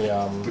it's not giving me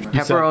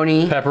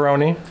Pepperoni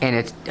Pepperoni. and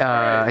it's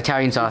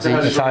Italian sausage.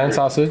 Italian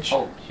sausage.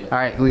 All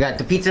right, we got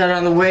the Pizza Hut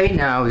on the way.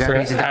 Now we got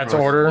Pizza Add to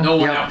Hut. order. No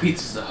one Yep. out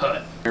Pizza's a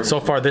Hut. So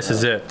far, this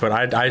is it, but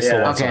I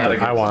still want Okay,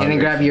 something. I want and then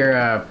grab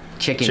your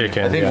chicken.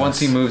 chicken. I think yes. once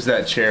he moves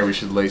that chair, we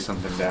should lay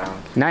something down.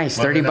 Nice,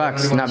 30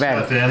 bucks, not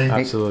bad.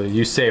 Absolutely,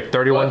 you saved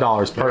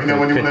 $31. Perfect. know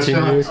when you wanna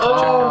Continue. shop.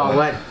 Oh,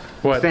 what?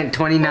 What? Spent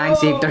 29,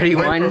 saved Wait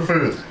 31. for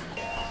food.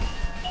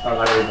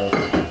 Oh, there you go.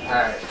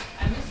 Alright.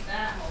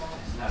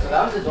 So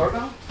that was the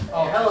doorbell?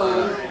 Oh,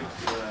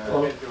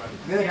 hello.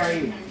 Good, how are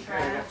you?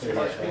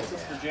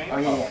 Oh,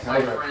 yeah.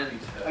 My friend,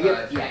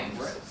 James.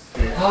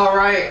 All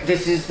right,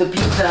 this is the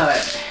Pizza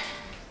Hut.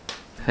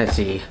 Let's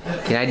see.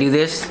 Can I do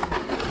this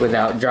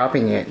without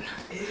dropping it?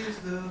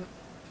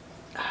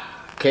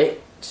 Okay,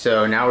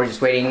 so now we're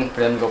just waiting for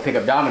them to go pick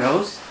up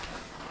Domino's.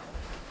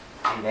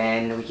 And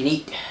then we can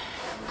eat.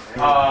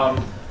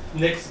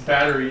 Nick's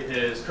battery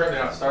is currently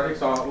not starting,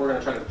 so we're gonna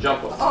try to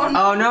jump him.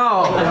 Oh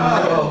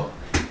no!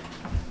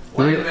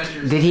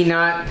 Did he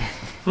not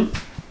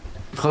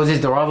close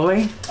his door all the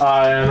way?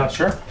 I'm not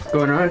sure. What's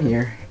going on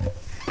here?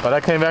 When I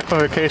came back from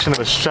vacation, it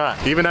was shot.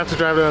 Even after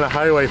driving on the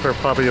highway for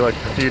probably like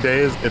a few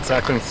days, it's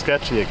acting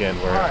sketchy again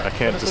where I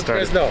can't just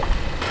start it.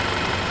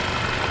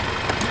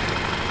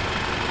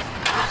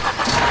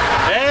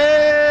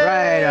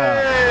 Right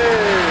up.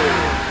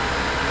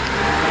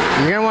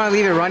 You're gonna want to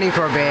leave it running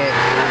for a bit.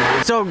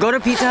 So go to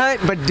Pizza Hut,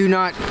 but do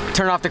not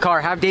turn off the car.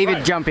 Have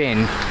David jump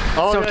in.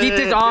 Oh, So yeah, keep yeah,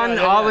 this yeah, on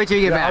yeah, all the way till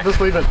you get yeah, back. I'll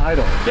just leave it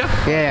idle.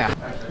 Yeah.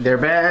 They're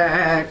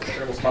back.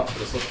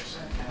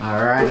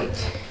 All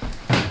right.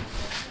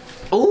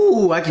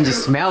 Ooh, I can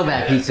just smell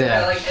that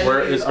pizza.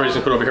 Where is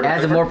you put over here? It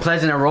has a more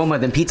pleasant aroma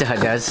than Pizza Hut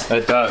does.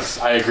 It does.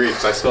 I agree,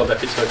 because I smelled that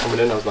pizza coming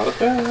in. I was not a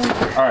fan.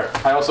 All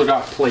right. I also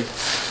got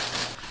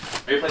plates.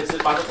 Are you playing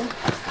Sid Meier's?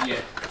 Yeah.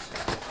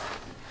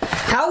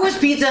 How was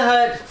Pizza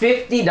Hut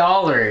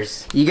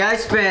 $50? You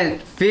guys spent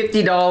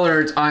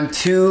 $50 on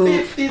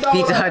two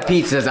Pizza Hut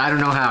pizzas. I don't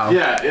know how.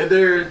 Yeah,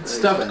 they're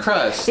stuffed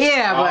crust.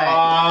 Yeah,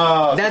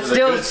 but that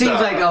still seems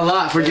like a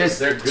lot for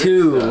just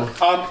two.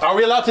 Are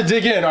we allowed to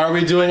dig in? Are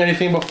we doing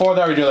anything before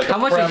that? Are we doing like How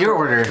much is your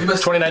order?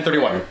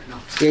 $29.31.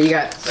 Yeah, you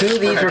got two of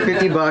these for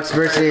 $50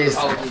 versus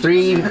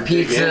three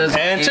pizzas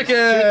and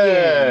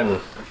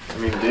chicken. I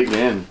mean, dig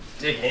in.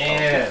 Dig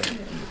in.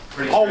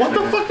 Oh, what the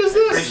fuck is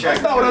this?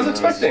 That's not what I was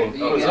expecting.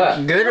 What was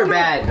that? Good or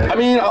bad? I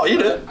mean, I'll eat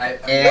it.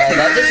 Yeah,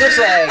 that just looks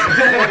like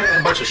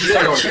a bunch of shit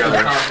going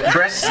together.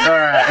 breast,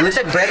 or it looks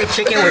like breaded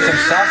chicken with some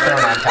sauce thrown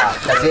on top.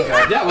 That's it.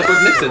 Right? Yeah, with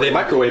those mix it. They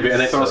microwave it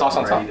and they throw the sauce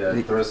on top.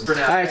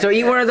 Alright, so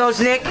eat one of those,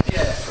 Nick.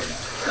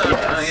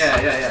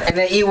 Yeah. And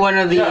then eat one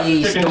of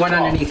these, the one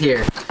underneath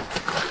here.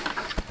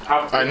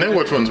 I know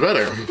which one's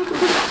better.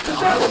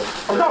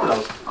 From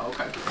Domino's.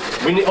 Okay.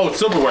 We need,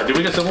 silverware. Did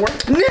we get silverware?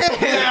 Nick!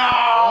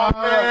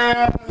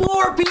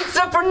 Floor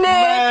pizza for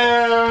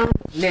Nick!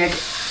 Nick.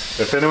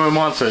 If anyone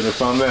wants it,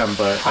 it's on them,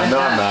 but I know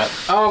I'm not.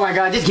 Oh my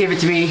god, just give it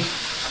to me.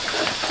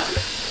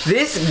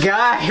 This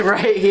guy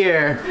right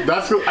here.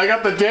 That's who, I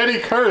got the Danny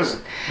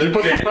curse. They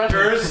put the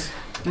pressure.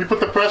 We put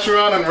the pressure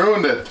on and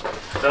ruined it.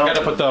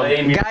 Gotta put the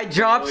guy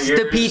drops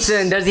the pizza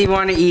and doesn't even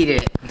want to eat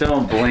it.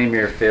 Don't blame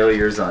your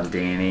failures on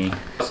Danny.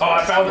 Oh,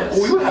 I found it.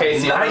 Oh,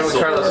 Casey, nice.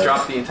 Carlos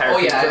dropped the entire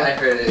pizza. Oh yeah, I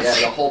heard it.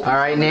 Yeah, the whole. All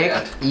right,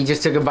 Nick, you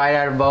just took a bite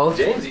out of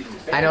both.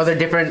 I know they're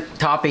different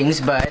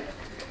toppings, but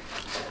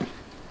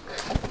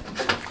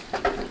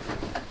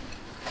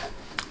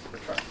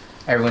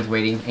everyone's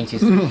waiting,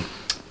 anxious.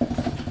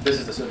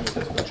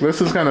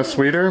 This is kind of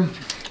sweeter.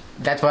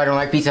 That's why I don't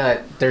like Pizza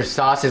Hut. Their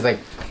sauce is like,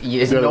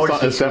 it's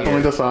noticeably it's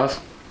definitely the sauce.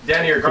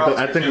 Danny or But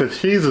I think the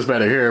cheese is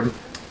better here,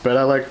 but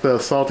I like the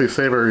salty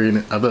savory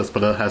of this,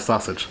 but it has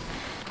sausage.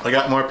 I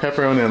got more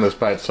pepperoni in this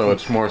bite, so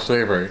it's more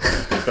savory.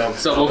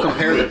 So we'll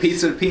compare the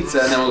pizza to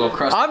pizza, and then we'll go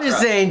crust. I'm just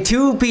saying,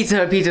 two Pizza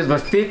Hut pizzas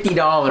was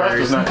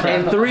 $50,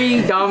 and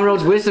three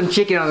Domino's with some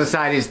chicken on the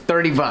side is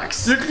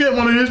 $30. You could get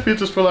one of these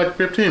pizzas for like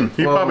 15.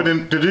 He probably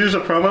didn't. Did you use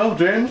a promo,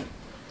 James?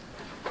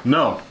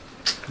 No.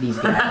 These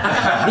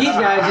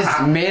guys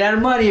just made out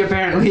of money,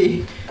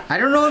 apparently. I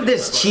don't know if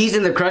this cheese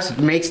in the crust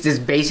makes this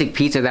basic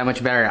pizza that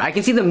much better. I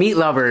can see the meat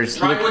lovers,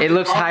 it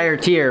looks higher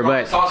tier,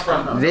 but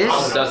this,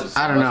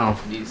 I don't know.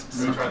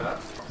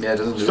 Yeah, it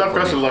doesn't do Stuffed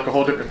crust is like a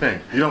whole different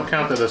thing. You don't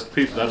count that as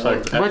pizza. That's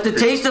like. But the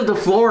taste of the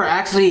flour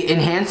actually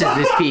enhances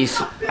this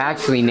piece,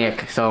 actually,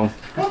 Nick. So.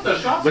 Look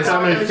how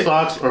many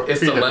thoughts or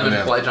It's the lemon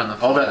pledge on the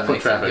all that foot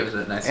makes it- traffic. gives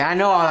it a nice. Yeah, I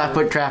know all that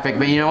foot traffic,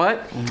 but you know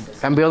what?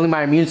 I'm building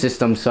my immune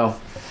system, so.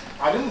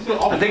 I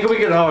think we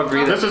can all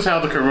agree that This is how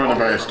the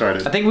coronavirus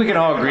started. I think we can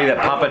all agree that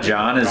Papa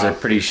John is a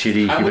pretty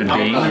shitty human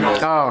being.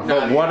 Oh.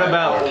 But what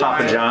about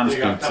Papa John's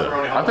pizza?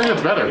 I think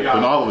it's better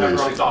than all of these.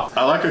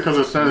 I like it because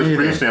it's not as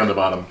greasy on the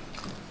bottom.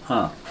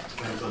 Huh.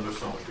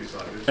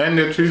 And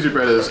the cheesy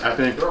bread is, I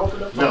think, no,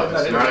 it's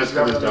not as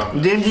good as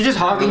Domino's. Didn't you just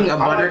hogging a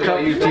buttercup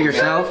to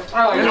yourself? Look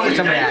at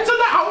some of that.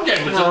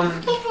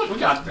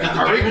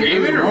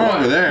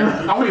 Over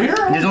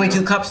there. There's only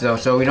 2 cups though,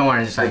 so we don't want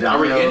to just like Are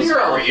we in here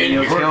or are we in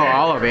here? kill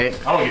all of it.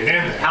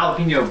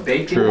 Jalapeno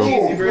bacon.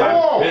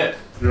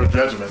 Your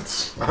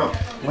judgments.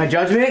 My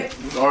judgment?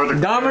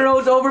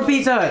 Domino's over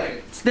Pizza Hut.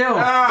 Still.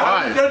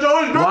 Why?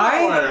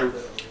 Why?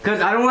 Because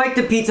I don't like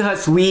the Pizza Hut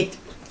sweet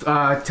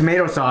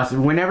tomato sauce.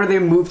 Whenever they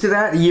moved to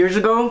that years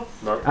ago,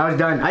 I was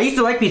done. I used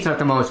to like Pizza Hut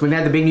the most when they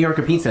had the big New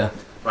Yorker pizza.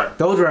 Right.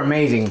 Those were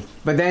amazing.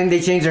 But then they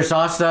changed their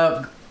sauce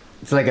up.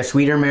 It's like a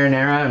sweeter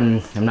marinara,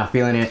 and I'm not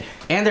feeling it.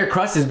 And their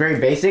crust is very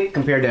basic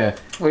compared to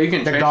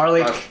the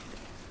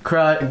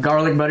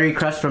garlic buttery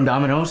crust from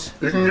Domino's.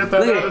 You can get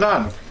that added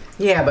on.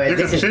 Yeah, but You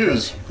can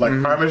choose, like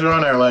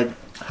Parmesan or like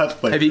Hut's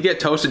plate. If you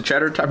get toasted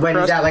cheddar type of But is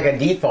crust, that like a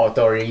default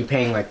though, or are you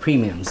paying like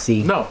premium?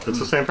 See? No, it's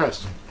the same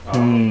price.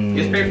 you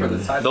just pay for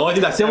the side. The only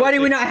thing that's So why did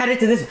we not add it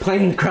to this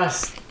plain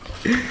crust?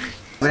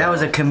 Well, that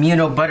was a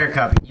communal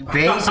buttercup. You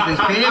basically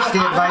finished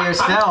it by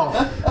yourself.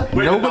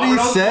 Nobody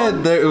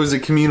said that it was a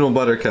communal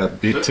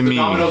buttercup to me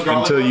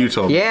until you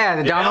told me. Yeah,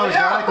 the Domino's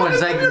garlic one's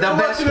like the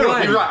best You're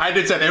one. right. I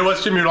did say it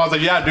was communal. I was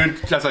like, yeah, dude.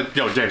 That's like,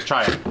 yo, James,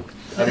 try it.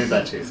 I need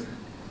that chaser.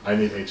 I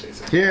need a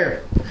chaser.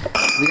 Here,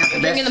 we got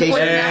the best chaser.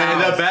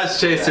 Hey, the best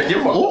chaser.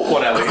 Give him a cold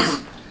one at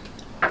least.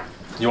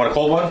 You want a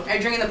cold one? Are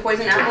you drinking the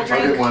poison apple I'll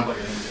drink? get one.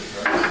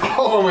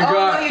 Oh my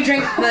Oh, no, you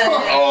drink the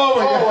Oh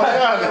my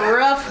god.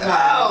 rough.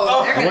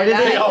 What did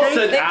they all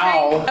said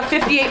ow. A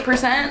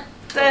 58%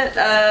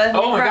 that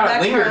Oh my brought God,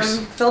 back lingers.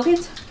 from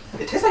Philippines.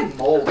 It tastes like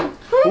mold.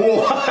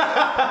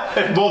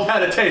 Both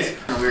had a taste.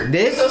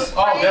 This?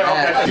 Oh, there.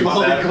 Okay.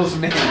 Mold equals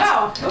mint.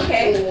 Oh,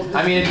 okay.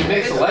 I mean, if you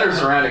mix the letters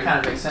around, it kind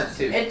of makes sense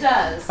too. It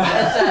does. It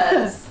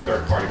does.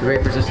 You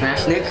ready for some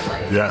Smash, Nick?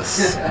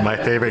 Yes, my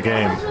favorite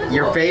game.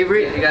 Your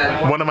favorite? You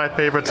got One of my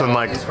favorites in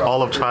like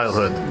all of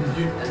childhood.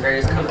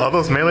 various colors. All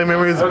those melee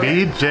memories,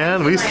 B,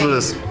 Jan, we used to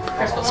just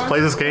play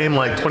this game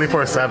like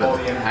 24/7.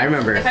 I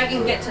remember. If I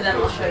can get to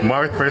them, I'll show you.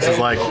 Marth versus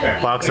like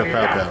Fox and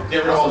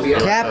Falco.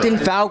 Captain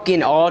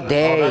Falcon all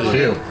day.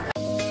 Ew.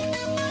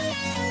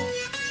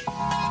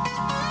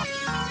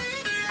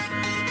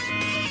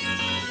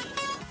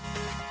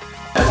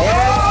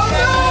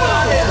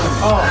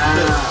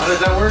 How does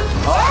that work?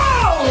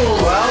 Oh!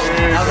 Well,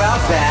 how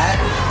about that?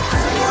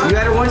 You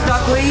had a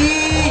one-stop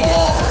lead!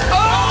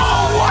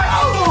 Oh,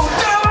 wow!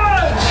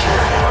 Dodge!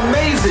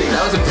 Amazing!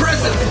 That was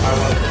impressive!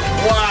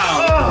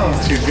 Wow!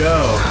 Needs to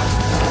go.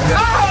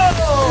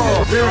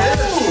 Oh! There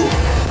it is.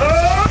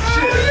 Oh,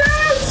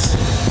 yes!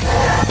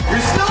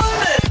 You're still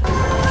in it!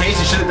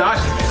 Casey should have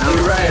dodged it, man.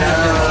 You're right.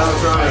 I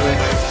was wrong.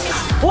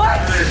 What?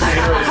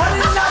 How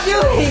did it not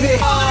do anything?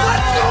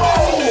 Let's go!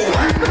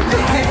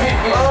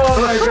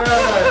 Oh my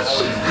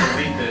gosh!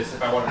 Beat this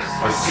if I wanted to.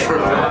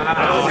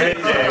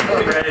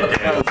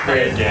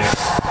 Great game.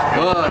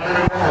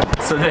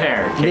 So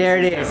there. There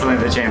it is.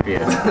 Definitely the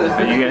champion.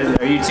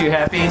 Are you two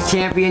happy?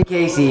 Champion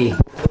Casey.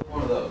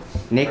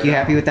 Nick, you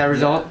happy with that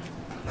result?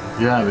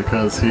 Yeah,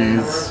 because he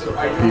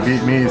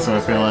beat me, so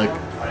I feel like.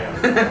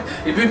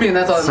 You beat me and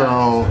that's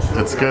all that So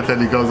it's good that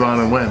he goes on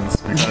and wins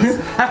because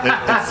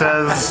it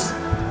says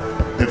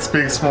it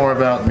speaks more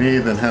about me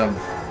than him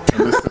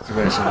in this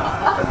situation.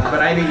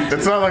 But I think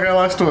It's not like I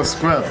lost to a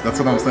scrub. That's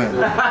what I'm saying.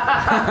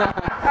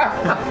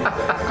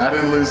 I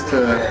didn't lose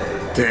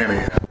to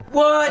Danny.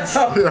 What?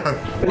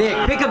 Yeah.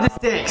 Nick, pick up the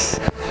sticks.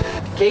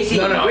 Casey,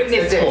 No,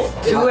 witness it's this. cool.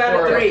 2 out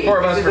of 3. Four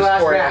of us This is the versus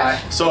last 4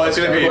 match. AI. So it's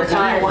gonna be We're 3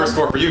 tied. versus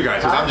 4 for you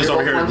guys, because I'm just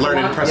over here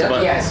learning to press a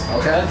button. Yes.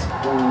 Okay.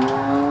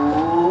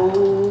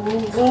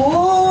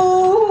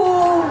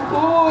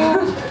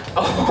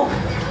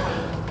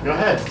 Go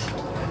ahead.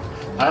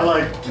 I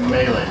like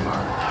melee.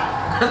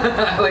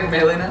 I like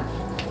melee now.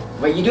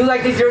 But you do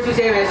like the 0-2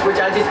 Samus, which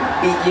I just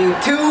beat you.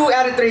 2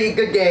 out of 3.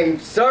 Good game,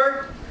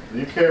 sir.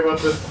 You care about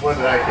this? What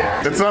did I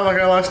care? It's not like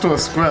I lost to a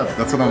scrub.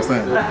 That's what I'm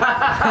saying.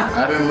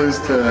 I didn't lose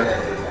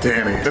to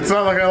Danny. It's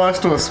not like I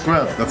lost to a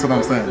scrub. That's what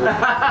I'm saying.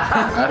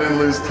 I didn't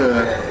lose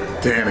to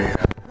Danny.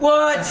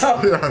 What?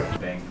 Yeah.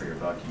 bang for your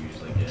buck you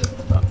usually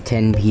get.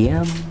 10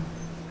 p.m.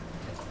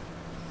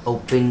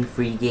 Open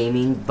free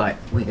gaming, but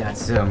we got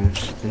some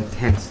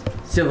intense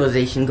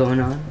civilization going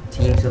on.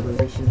 Team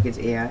civilization against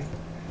AI.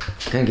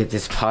 Gonna get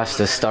this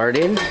pasta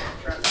started.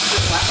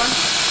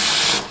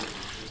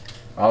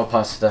 All the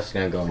pasta stuff's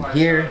gonna go in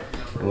here,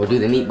 and we'll do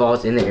the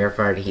meatballs in the air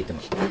fryer to heat them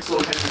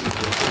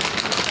up.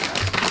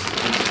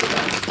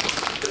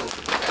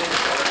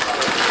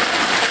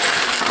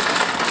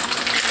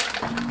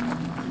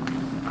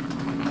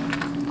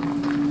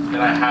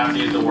 And I have to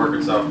use the work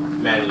itself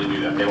manually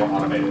do that. They won't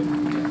automate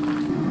it.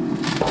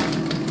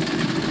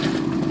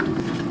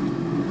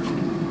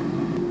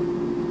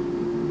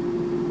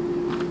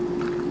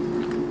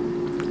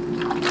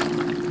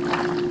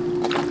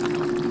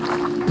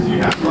 Do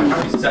you have, like, how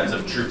many sets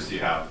of troops do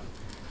you have?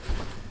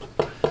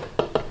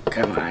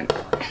 Come on.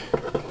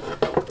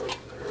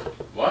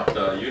 What?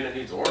 The unit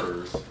needs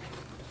orders.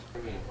 I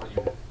mean, what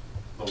unit?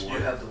 The You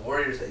warrior. have the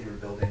warriors that you were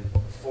building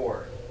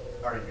before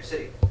are in your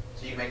city.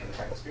 So you can make them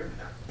attack the spearmen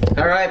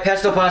now. Alright,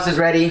 pesto pasta's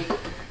ready.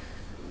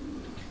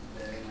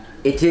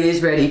 It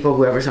is ready for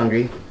whoever's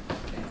hungry.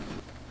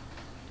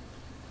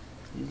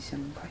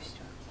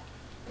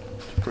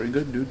 Pretty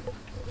good, dude.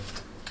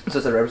 So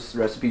it's a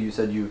recipe you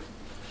said you...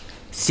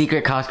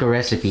 Secret Costco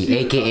recipe,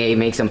 aka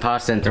make some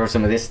pasta and throw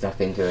some of this stuff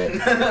into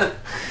it.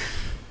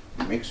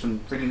 Make some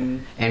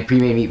freaking... And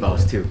pre-made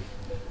meatballs too.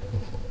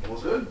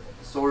 Was good.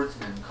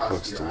 Swordsman cost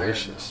Looks you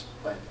delicious.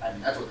 iron, but I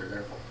mean, that's what they're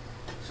there for.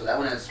 So that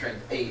one has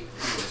strength 8.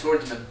 The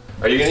swordsman...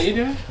 Are you gonna eat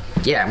it?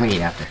 Yeah, I'm gonna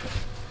eat after.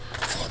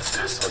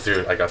 Oh,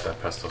 dude, I got that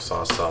pesto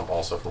sauce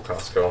also from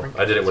Costco.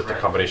 I did it with the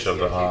combination of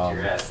the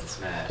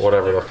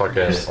whatever the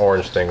fucking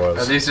orange thing Are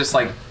was. these just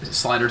like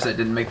sliders that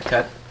didn't make the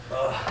cut?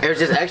 There's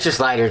just extra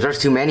sliders. There's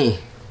too many.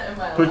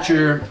 Put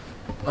your.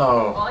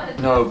 Oh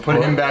no!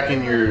 Put him back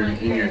in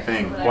your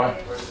thing.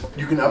 What?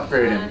 You can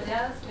upgrade him.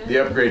 The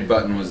upgrade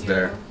button was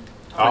there.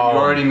 But Oh. you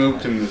already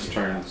moved him this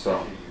turn,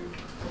 so.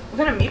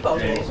 What kind of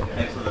meatballs are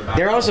these?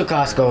 They're also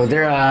Costco.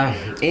 They're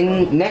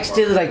in next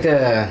to like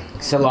the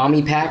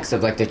salami packs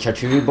of like the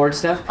charcuterie board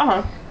stuff.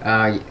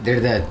 They're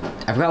the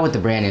I forgot what the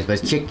brand is,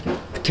 but it's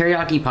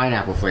teriyaki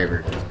pineapple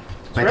flavored.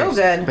 But real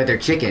they're- good. But they're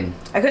chicken.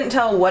 I couldn't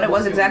tell what it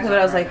was exactly, but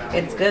I was like,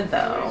 it's good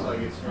though.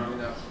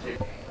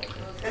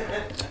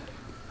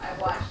 I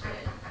watched it.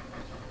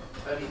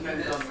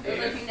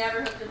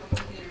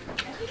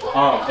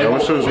 Oh, I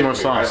wish there was more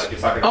sauce.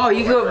 Oh,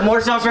 you got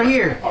more sauce right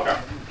here. Okay.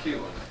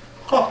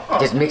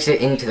 Just mix it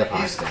into the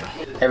pasta.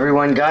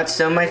 Everyone got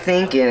some, I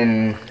think,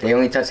 and they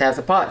only touched half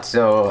the pot,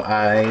 so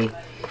I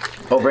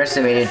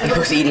overestimated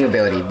people's eating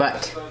ability,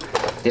 but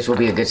this will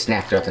be a good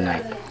snack throughout the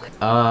night.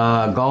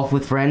 Golf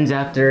with friends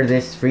after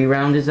this free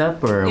round is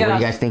up, or what are you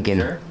guys thinking?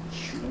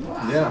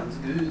 Yeah.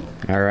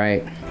 All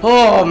right.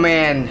 Oh,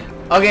 man.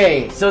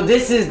 Okay, so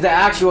this is the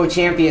actual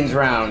champions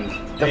round.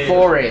 The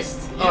forest.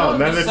 Oh,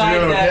 then it's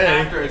doing okay.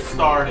 After it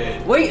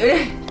started. Wait,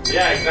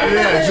 Yeah, exactly.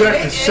 Yeah,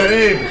 exactly.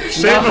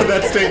 Shame on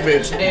that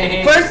statement.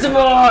 first of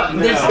all,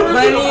 there's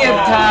plenty of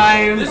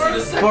time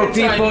for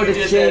people to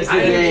change the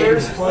game.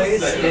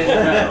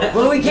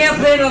 Well, we can't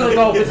play another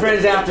golf with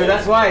friends after.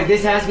 That's why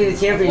this has to be the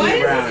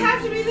championship round.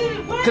 have to be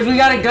the Because we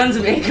got a Guns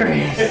of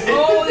Icarus.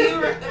 Oh, you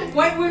were.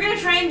 What? We're gonna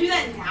try and do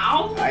that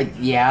now?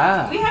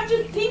 Yeah. We have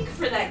to think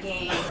for that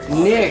game.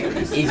 Nick,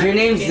 is your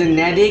name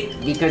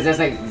Zenetic? Because that's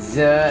like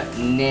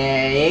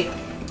Zenetic.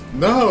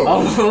 No.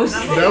 Almost.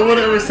 No one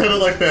ever said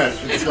it like that.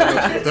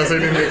 It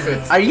doesn't even make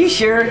sense. Are you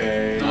sure?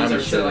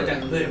 I'm sure. Like I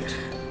lived.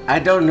 I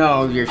don't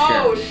know if you're sure.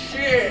 Oh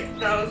shit,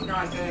 that was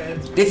not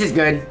good. This is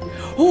good.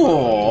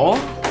 Oh.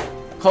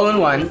 Hole in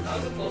one. That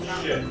was a full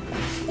sound.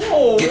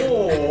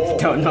 Oh.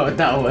 Don't know what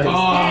that was.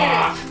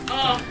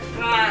 Oh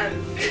god.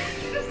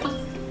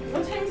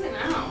 What time is it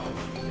now?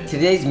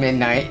 Today's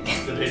midnight.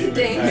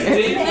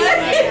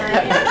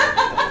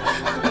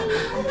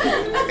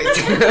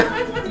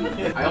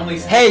 I only.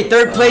 Hey,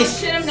 third place.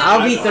 Shit, I'm not-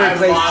 I'll be third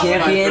place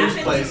champion.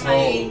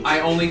 I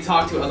only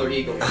talk to other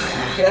eagles.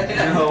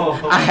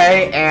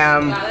 I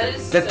am Wow, that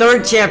is the so third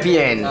cool.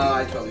 champion.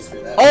 I totally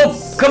screwed that.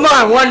 Oh, come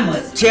on, one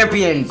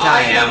champion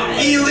I time. am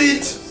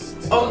elite.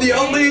 I'm the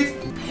elite.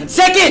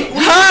 Second!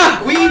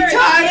 Ha! We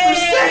tied for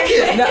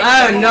second. No,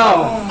 I don't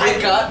know. I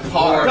got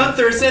par.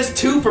 Gunther says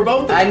 2 for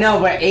both. I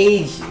know, but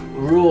age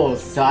rules,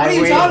 so What I are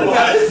you win. talking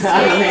about? I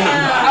win.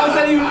 How is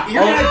that even?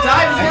 You're gonna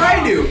die before I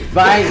do.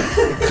 But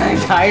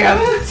I am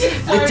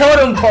the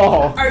totem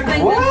pole. Are they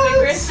guns of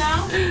Icarus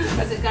now?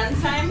 Is it gun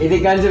time? Is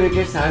it Guns of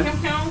Icarus time? Pew, pew,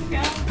 pew.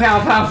 Pow,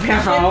 pow,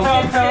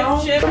 pow.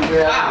 Chip, chip,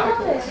 chip.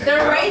 Wow.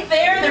 They're right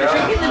there. They're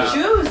drinking the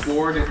juice.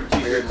 4 different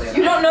tiers.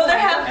 You don't know they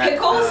have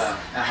pickles?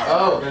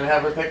 Oh, gonna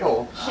have a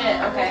pickle. Shit,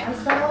 okay.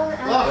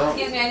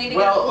 Excuse me, I need to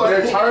Well,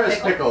 get they're Tara's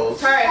pickles.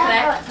 Tara, can I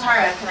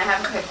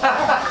have a pickle?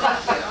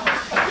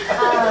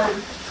 Thank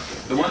you.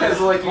 The one that's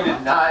like you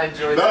did not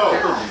enjoy the No.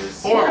 pickle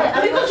juice.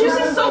 Pickle juice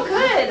is so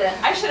good.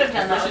 I should have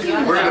done that with you.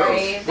 I'm sorry.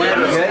 Weirdos. They don't-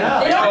 Good?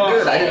 They don't.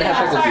 Good. I didn't have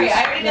I'm pickle sorry. juice. I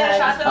already did a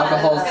shot though.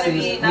 Alcohol It's gonna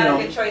be seems, not you a know,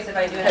 good choice if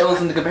I do it.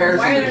 pales into comparison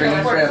Why are to there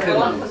drinking no straight up forks? pickle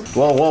One juice. was-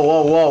 Whoa, whoa,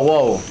 whoa, whoa,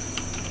 whoa.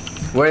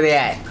 Where are they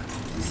at?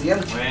 You see him?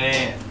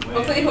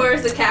 Hopefully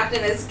whoever's the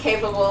captain is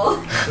capable.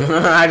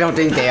 I don't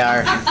think they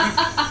are.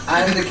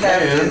 I'm the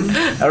captain.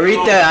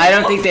 Aretha, I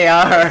don't think they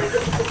are.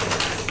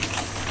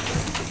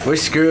 We're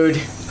screwed.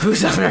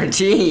 Who's on our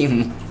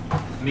team?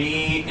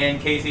 Me and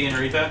Casey and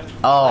Rita.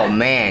 Oh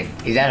man,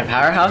 is that a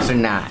powerhouse or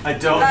not? I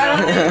don't I don't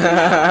know. think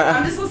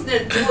I'm just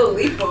listening to Dua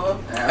Lipa.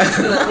 I'm just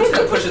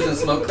gonna push this in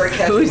smoke. Break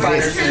Who is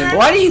this?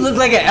 Why do you look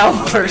like an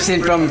elf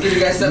person from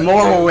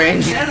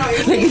Morrowind? I don't know what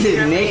you're Look at this,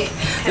 saying. Nick.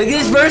 Look at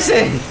this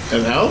person.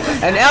 An elf?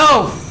 An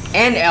elf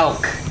and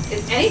elk.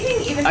 Is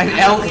anything even An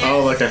happening? elk.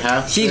 Oh, like a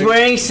half. She's thing?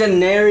 wearing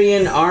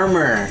Cenarian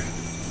armor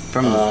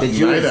from the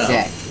Druid Nido.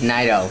 set.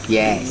 Nido,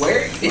 yes.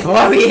 Where?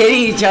 Why are we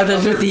hitting each other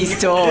with these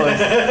toys?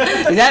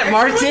 Is that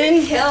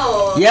Martin?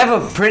 Kill. You have a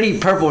pretty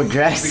purple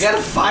dress. We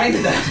gotta find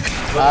them.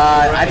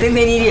 I think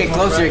they need to get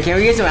closer. Can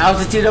we get some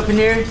altitude up in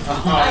here?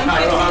 I'm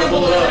fixing the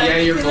balloon. Yeah,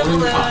 your I'm fixing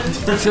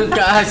the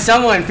balloon So,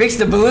 someone fix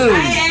the balloon.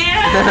 I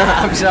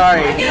am. I'm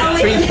sorry I can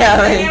only for hit the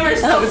yelling. hammer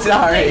so I'm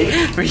sorry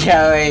for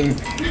yelling.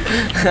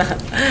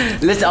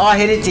 Let's all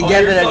hit it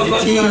together as a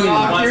team.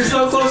 You're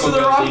so close to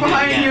the rock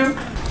behind you.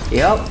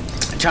 Yep.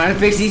 Trying to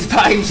fix these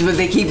pipes, but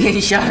they keep getting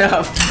shot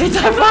up. It's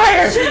on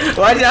fire!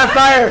 Why is it on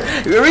fire?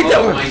 Rita,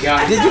 Oh my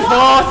God. did you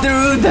fall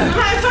through the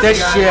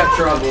ship?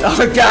 Trouble.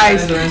 Oh,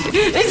 guys, this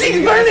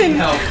thing's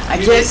burning! I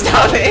can't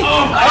stop it!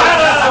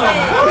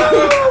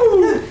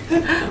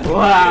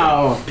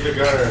 Wow!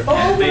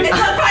 Oh, it's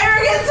on fire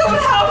again.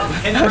 Someone help.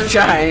 I'm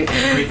trying.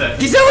 Rita.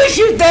 Can someone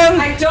shoot them?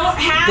 I don't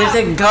have. There's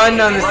a gun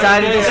on the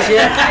side of the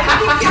ship.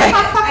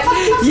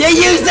 You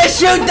used to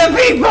shoot the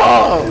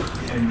people!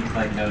 In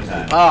like no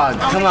time. Oh,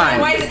 come Why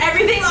on. is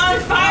everything on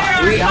fire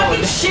on We-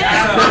 fucking ship? Oh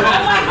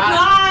my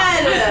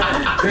god!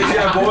 Great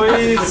job,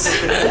 boys.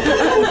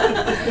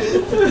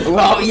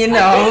 Well, you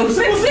know.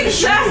 Quick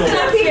success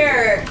up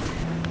here.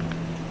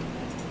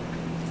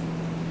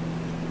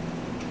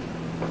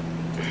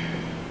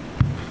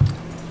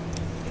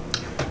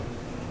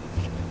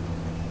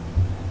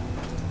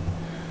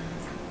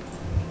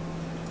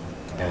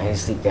 I need to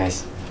sleep,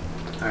 guys.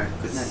 Alright,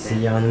 good night,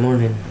 See y'all in the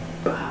morning.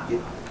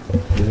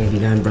 You may be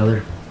gone,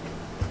 brother.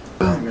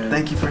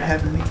 Thank you for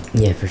having me.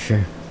 Yeah, for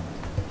sure.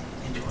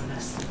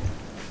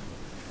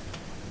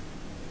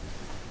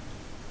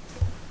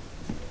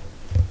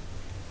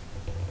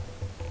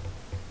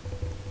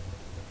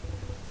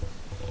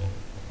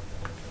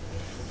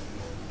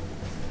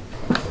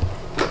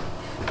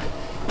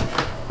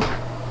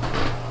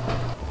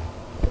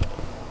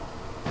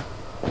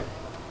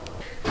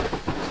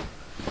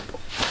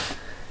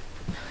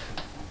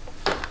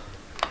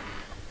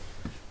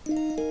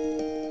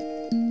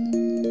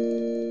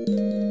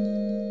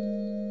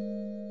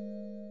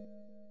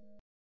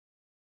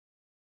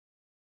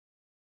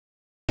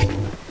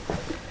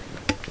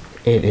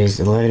 It is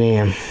 11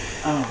 a.m.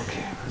 Oh,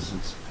 okay.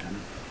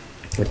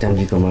 What time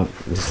did you come up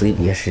to sleep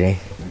yesterday?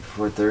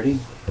 Like 4:30.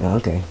 Oh,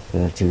 okay.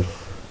 You're not too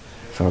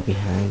far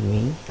behind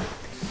me.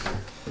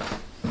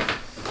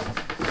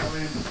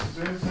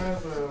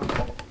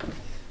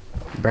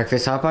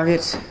 Breakfast Hot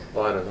Pockets?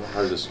 Well, I don't know.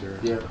 I was just here.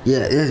 Yeah.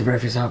 Yeah, it is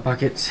Breakfast Hot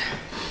Pockets.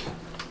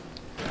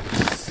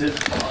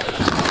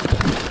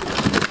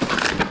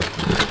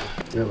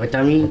 Wait, what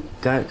time you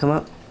got come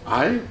up?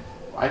 I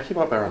I came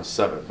up around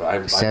 7, but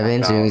I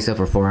 7, so you only slept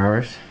for 4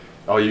 hours?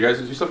 Oh, you guys,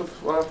 you slept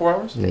for 4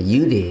 hours? No,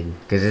 you did,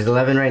 because it's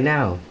 11 right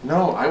now.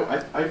 No,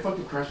 I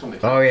fucking crashed on the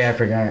couch. Oh yeah, I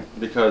forgot.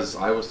 Because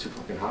I was too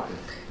fucking hot.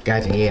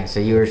 Gotcha, yeah,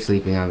 so you were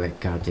sleeping on the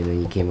couch and then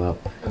you came up.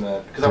 And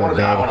then, because I want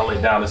to lay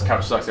down, this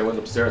couch sucks. I went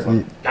upstairs,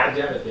 like, God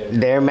damn it,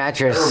 dude. Their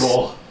mattress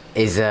Terrible.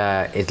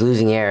 is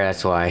losing air,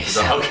 that's why.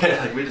 So, okay,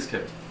 like, we just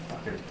kept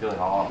fucking feeling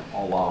all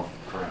off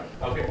crap.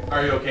 Okay,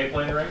 are you okay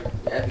playing it right?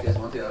 Yeah, if you guys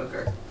want to, I don't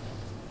care.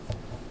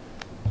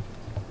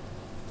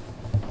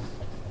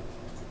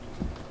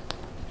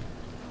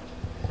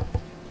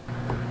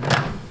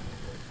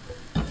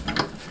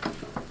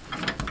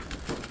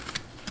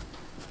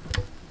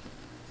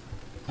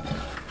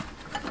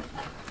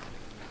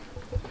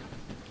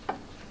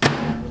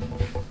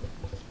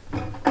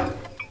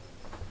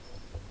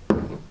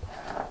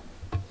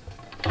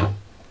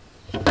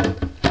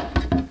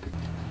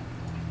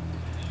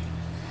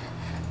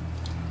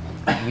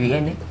 You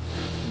getting it?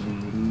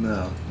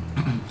 No.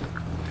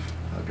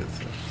 I'll get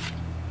some.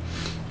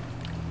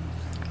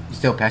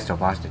 Still pesto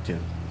pasta too.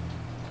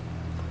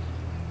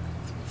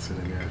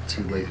 Sitting there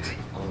too late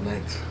all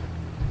night.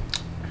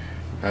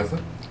 Has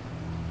it?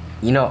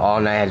 You know,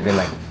 all night has been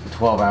like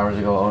 12 hours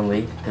ago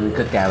only. Cause we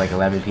cooked at like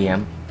 11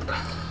 p.m.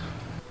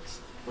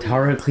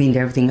 Tara cleaned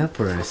everything up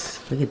for us.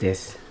 Look at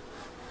this.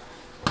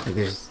 Like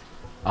there's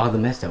all the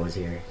mess that was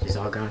here. It's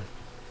all gone.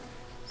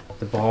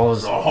 The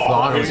balls,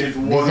 bottles. This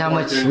is how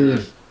much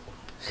we've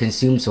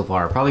consumed so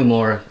far. Probably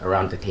more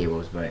around the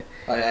tables, but.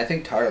 I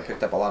think Tara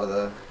picked up a lot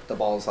of the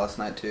balls last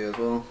night too as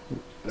well.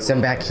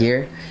 Some back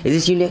here. Is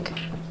this you, Nick?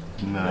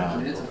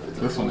 No.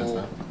 This one is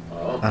not.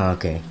 Oh,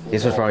 okay.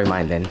 This was probably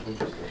mine then.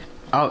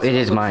 Oh, it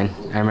is mine.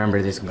 I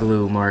remember this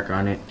glue mark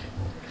on it.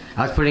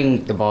 I was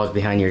putting the balls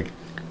behind your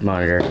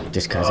monitor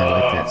just because I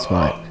like that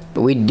spot.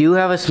 But we do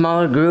have a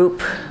smaller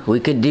group. We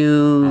could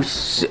do...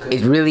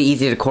 It's really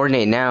easy to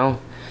coordinate now.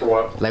 For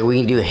what? Like we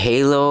can do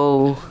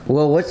Halo.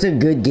 Well, what's a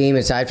good game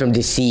aside from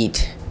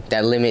Deceit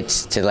that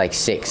limits to like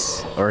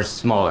 6 or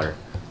smaller?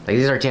 Like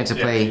this is our chance to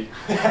play.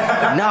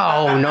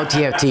 No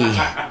TFT.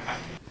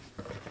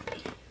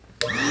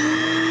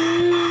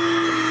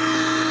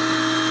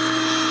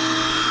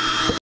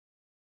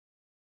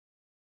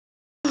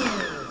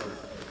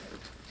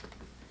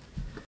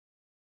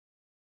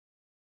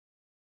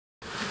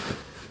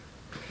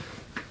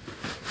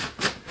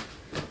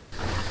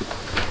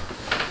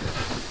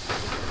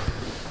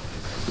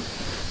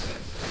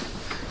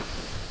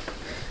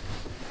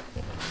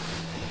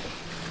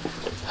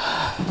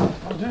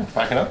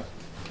 Packing up?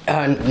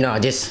 No,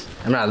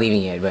 I'm not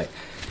leaving yet, but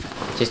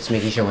just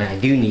making sure when I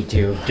do need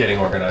to. Getting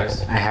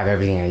organized. I have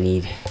everything I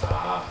need.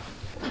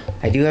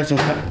 I do have some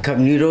cup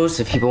noodles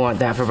if people want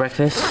that for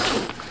breakfast.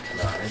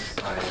 Nice.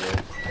 I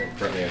am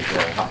currently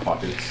enjoying Hot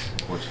Pockets,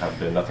 which have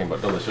been nothing but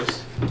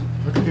delicious.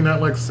 How can you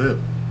not like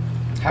Civ?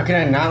 How can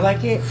I not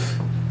like it?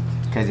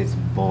 Because it's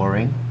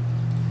boring.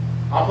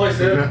 I'll play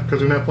Civ.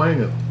 Because you're not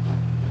playing it.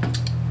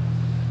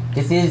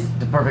 This is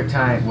the perfect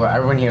time. Well,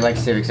 everyone here likes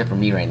Civ except for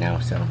me right now,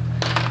 so.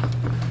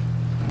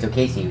 So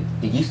Casey,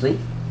 did you sleep?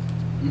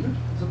 Mm-hmm.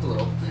 Slept a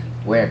little.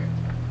 Where?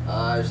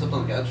 I slept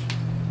on the couch.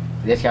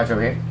 This couch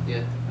over here?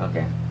 Yeah. Okay.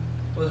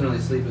 It wasn't really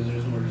sleep, it was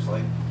just more just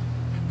like...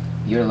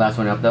 You were the last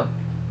one up though?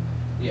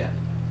 Yeah.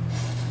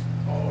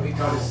 Oh, he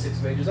got his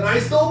 6 majors and I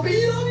still beat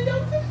him! He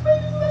got 6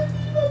 majors and I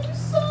beat him! You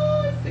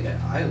suck! I think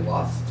I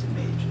lost to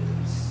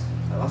mages.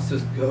 I lost to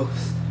his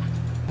ghost.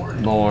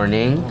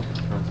 Morning.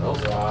 Oh,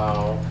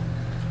 wow.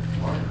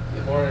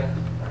 Good morning.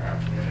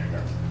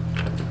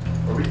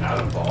 Are we out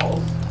of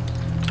balls?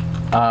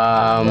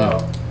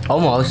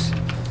 Almost.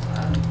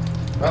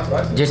 That's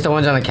what I said. Just the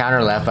ones on the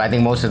counter left, but I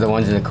think most of the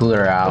ones in the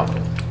cooler are out.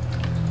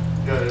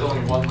 Good, there's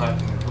only one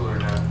left in the cooler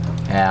now.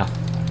 Yeah.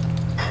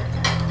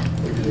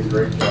 You did a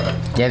great job.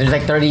 Yeah, there's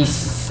like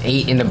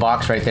 38 in the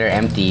box right there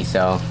empty,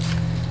 so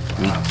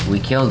we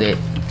killed it.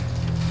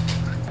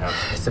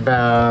 It's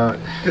about...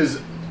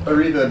 Because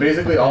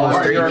basically all almost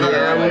our 3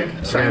 p.m.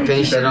 like, So I'm gonna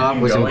finish it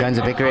off with some Guns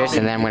of Icarus,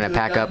 and then I'm gonna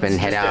pack up and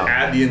head out.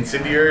 Add the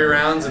incendiary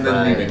rounds and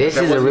then leave it. This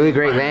is a really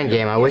great LAN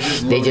game. I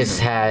wish they just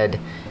had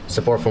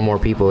support for more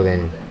people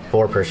than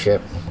 4 per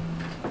ship.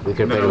 We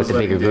could have played with a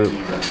bigger group.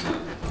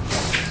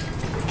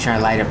 Trying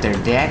to light up their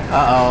deck.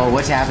 Uh-oh,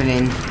 what's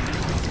happening?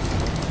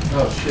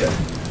 Oh shit.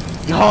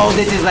 Oh,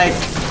 this is like...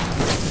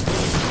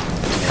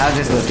 How's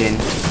this looking?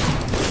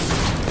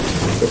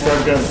 The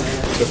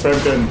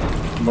front gun,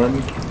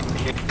 Martin.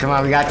 Come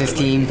on, we got this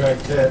team. Right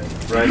side.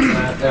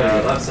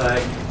 Left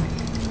side.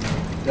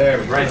 There.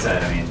 Right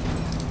side, I mean.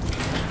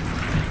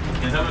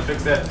 Can someone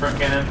fix that front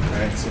cannon?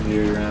 Alright,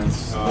 incendiary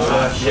rounds.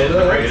 Shit.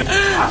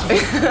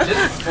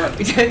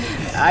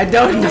 I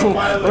don't know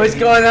what's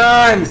going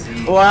on.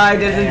 Why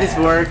doesn't this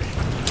work?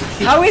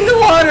 How in the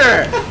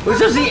water? We're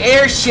supposed to be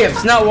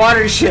airships, not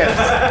water ships.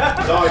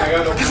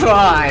 Come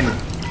on.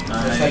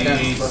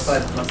 Left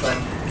side.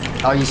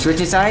 Oh, you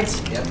switching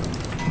sides? Yep.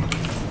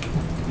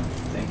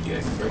 Thank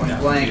you. Point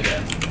blank.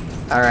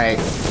 Alright,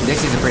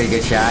 this is a pretty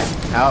good shot.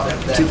 Oh,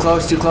 too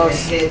close, too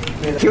close.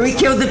 Can we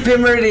kill the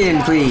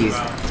Pimeridian, please?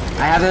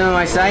 I have them in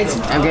my sights.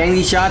 I'm getting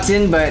these shots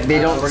in, but they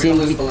don't seem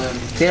like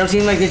they're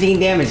taking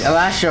damage.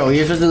 Elastro,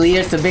 you're supposed to lead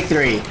us to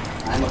victory.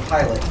 I'm a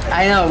pilot.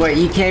 I know, but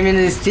you came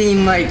into this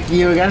team like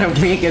you were gonna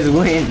make us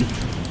win.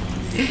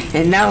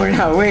 And now we're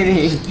not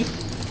winning.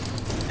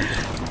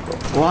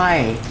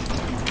 Why?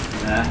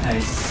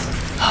 Nice.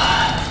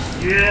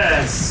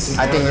 Yes!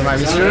 I think we might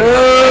be screwed.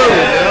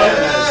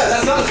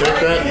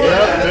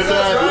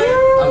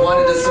 I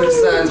wanted to switch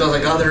sides, but I was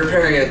like, oh, they're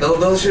repairing it.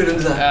 They'll shoot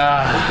into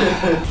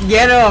that.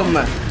 Get them!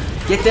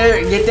 Get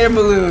their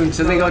balloons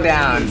so they go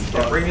down.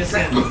 Bring us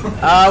in.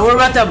 We're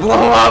about to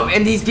blow up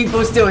and these people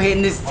are still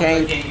hitting this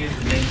tank.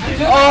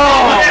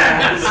 Oh!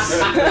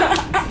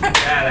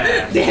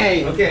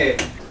 Dang. Okay.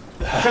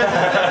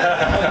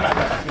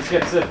 This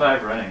guy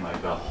survived running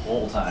like the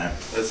whole time.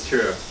 That's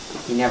true.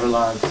 He never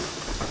logs.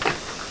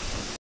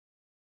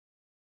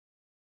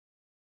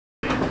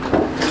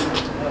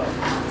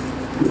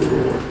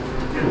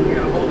 You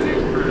gotta hold it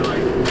in for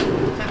like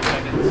 10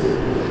 seconds.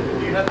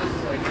 Do you have this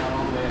like not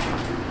all the way?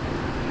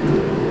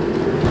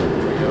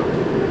 There we go.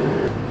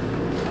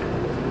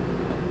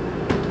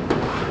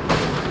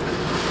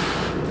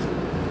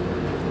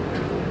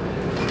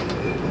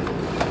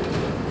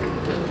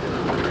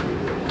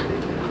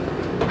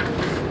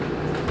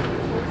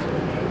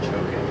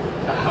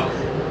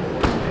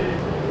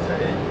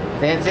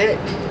 That's it.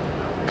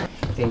 I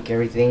think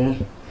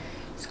everything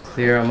is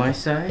clear on my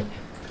side.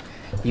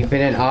 You've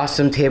been an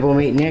awesome table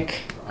mate,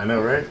 Nick. I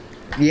know, right?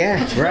 Yeah,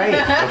 right.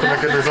 Nothing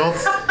but good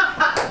results.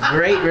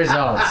 Great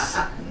results.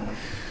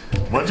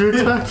 What'd you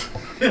expect?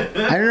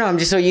 I don't know, I'm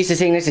just so used to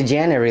sitting next to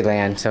Jan every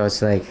LAN, so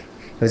it's like,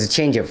 it was a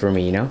change up for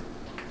me, you know?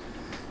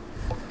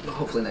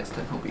 Hopefully next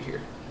time he'll be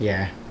here.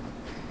 Yeah.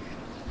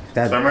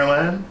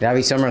 Summerland? That'd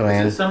be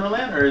Summerland. Is it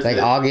Summerland or is Like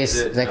it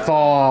August, like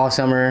fall,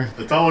 summer.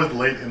 It's always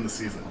late in the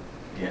season.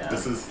 Yeah.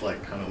 This is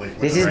like kind of late.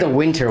 This winter, is the right?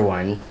 winter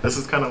one. This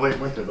is kind of late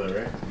winter though,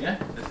 right? Yeah.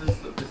 This is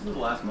the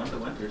last month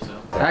of winter, so.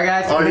 Alright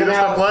guys, Oh, you good just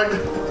now.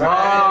 unplugged?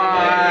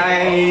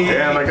 Bye.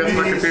 Damn, I guess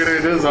my computer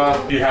is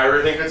off. Do you have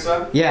everything good,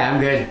 son? Yeah,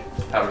 I'm good.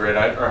 Have a great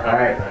night. Or have,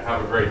 Alright.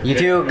 have a great You day.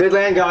 too. Good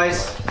LAN,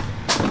 guys.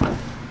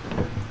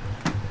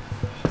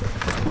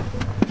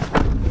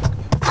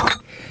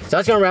 So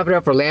that's gonna wrap it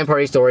up for LAN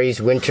Party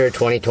Stories Winter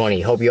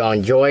 2020. Hope you all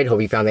enjoyed.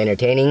 Hope you found it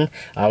entertaining.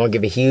 I want to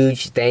give a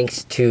huge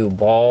thanks to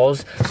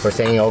Balls for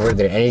sending over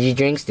their energy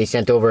drinks. They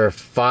sent over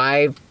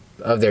 5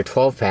 of their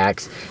 12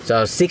 packs,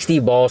 so 60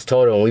 balls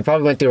total, and we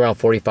probably went through around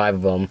 45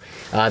 of them.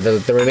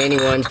 The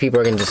remaining ones people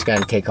are just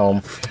gonna take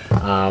home.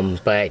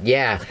 But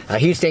yeah, a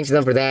huge thanks to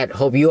them for that.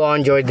 Hope you all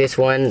enjoyed this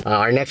one.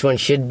 Our next one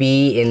should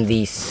be in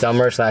the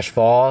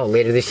summer/fall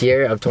later this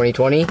year of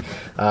 2020.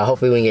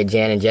 Hopefully we can get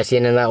Jan and Jesse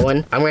in that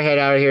one. I'm gonna head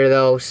out of here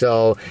though,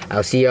 so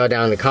I'll see y'all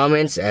down in the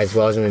comments as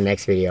well as in the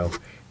next video.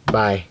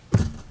 Bye.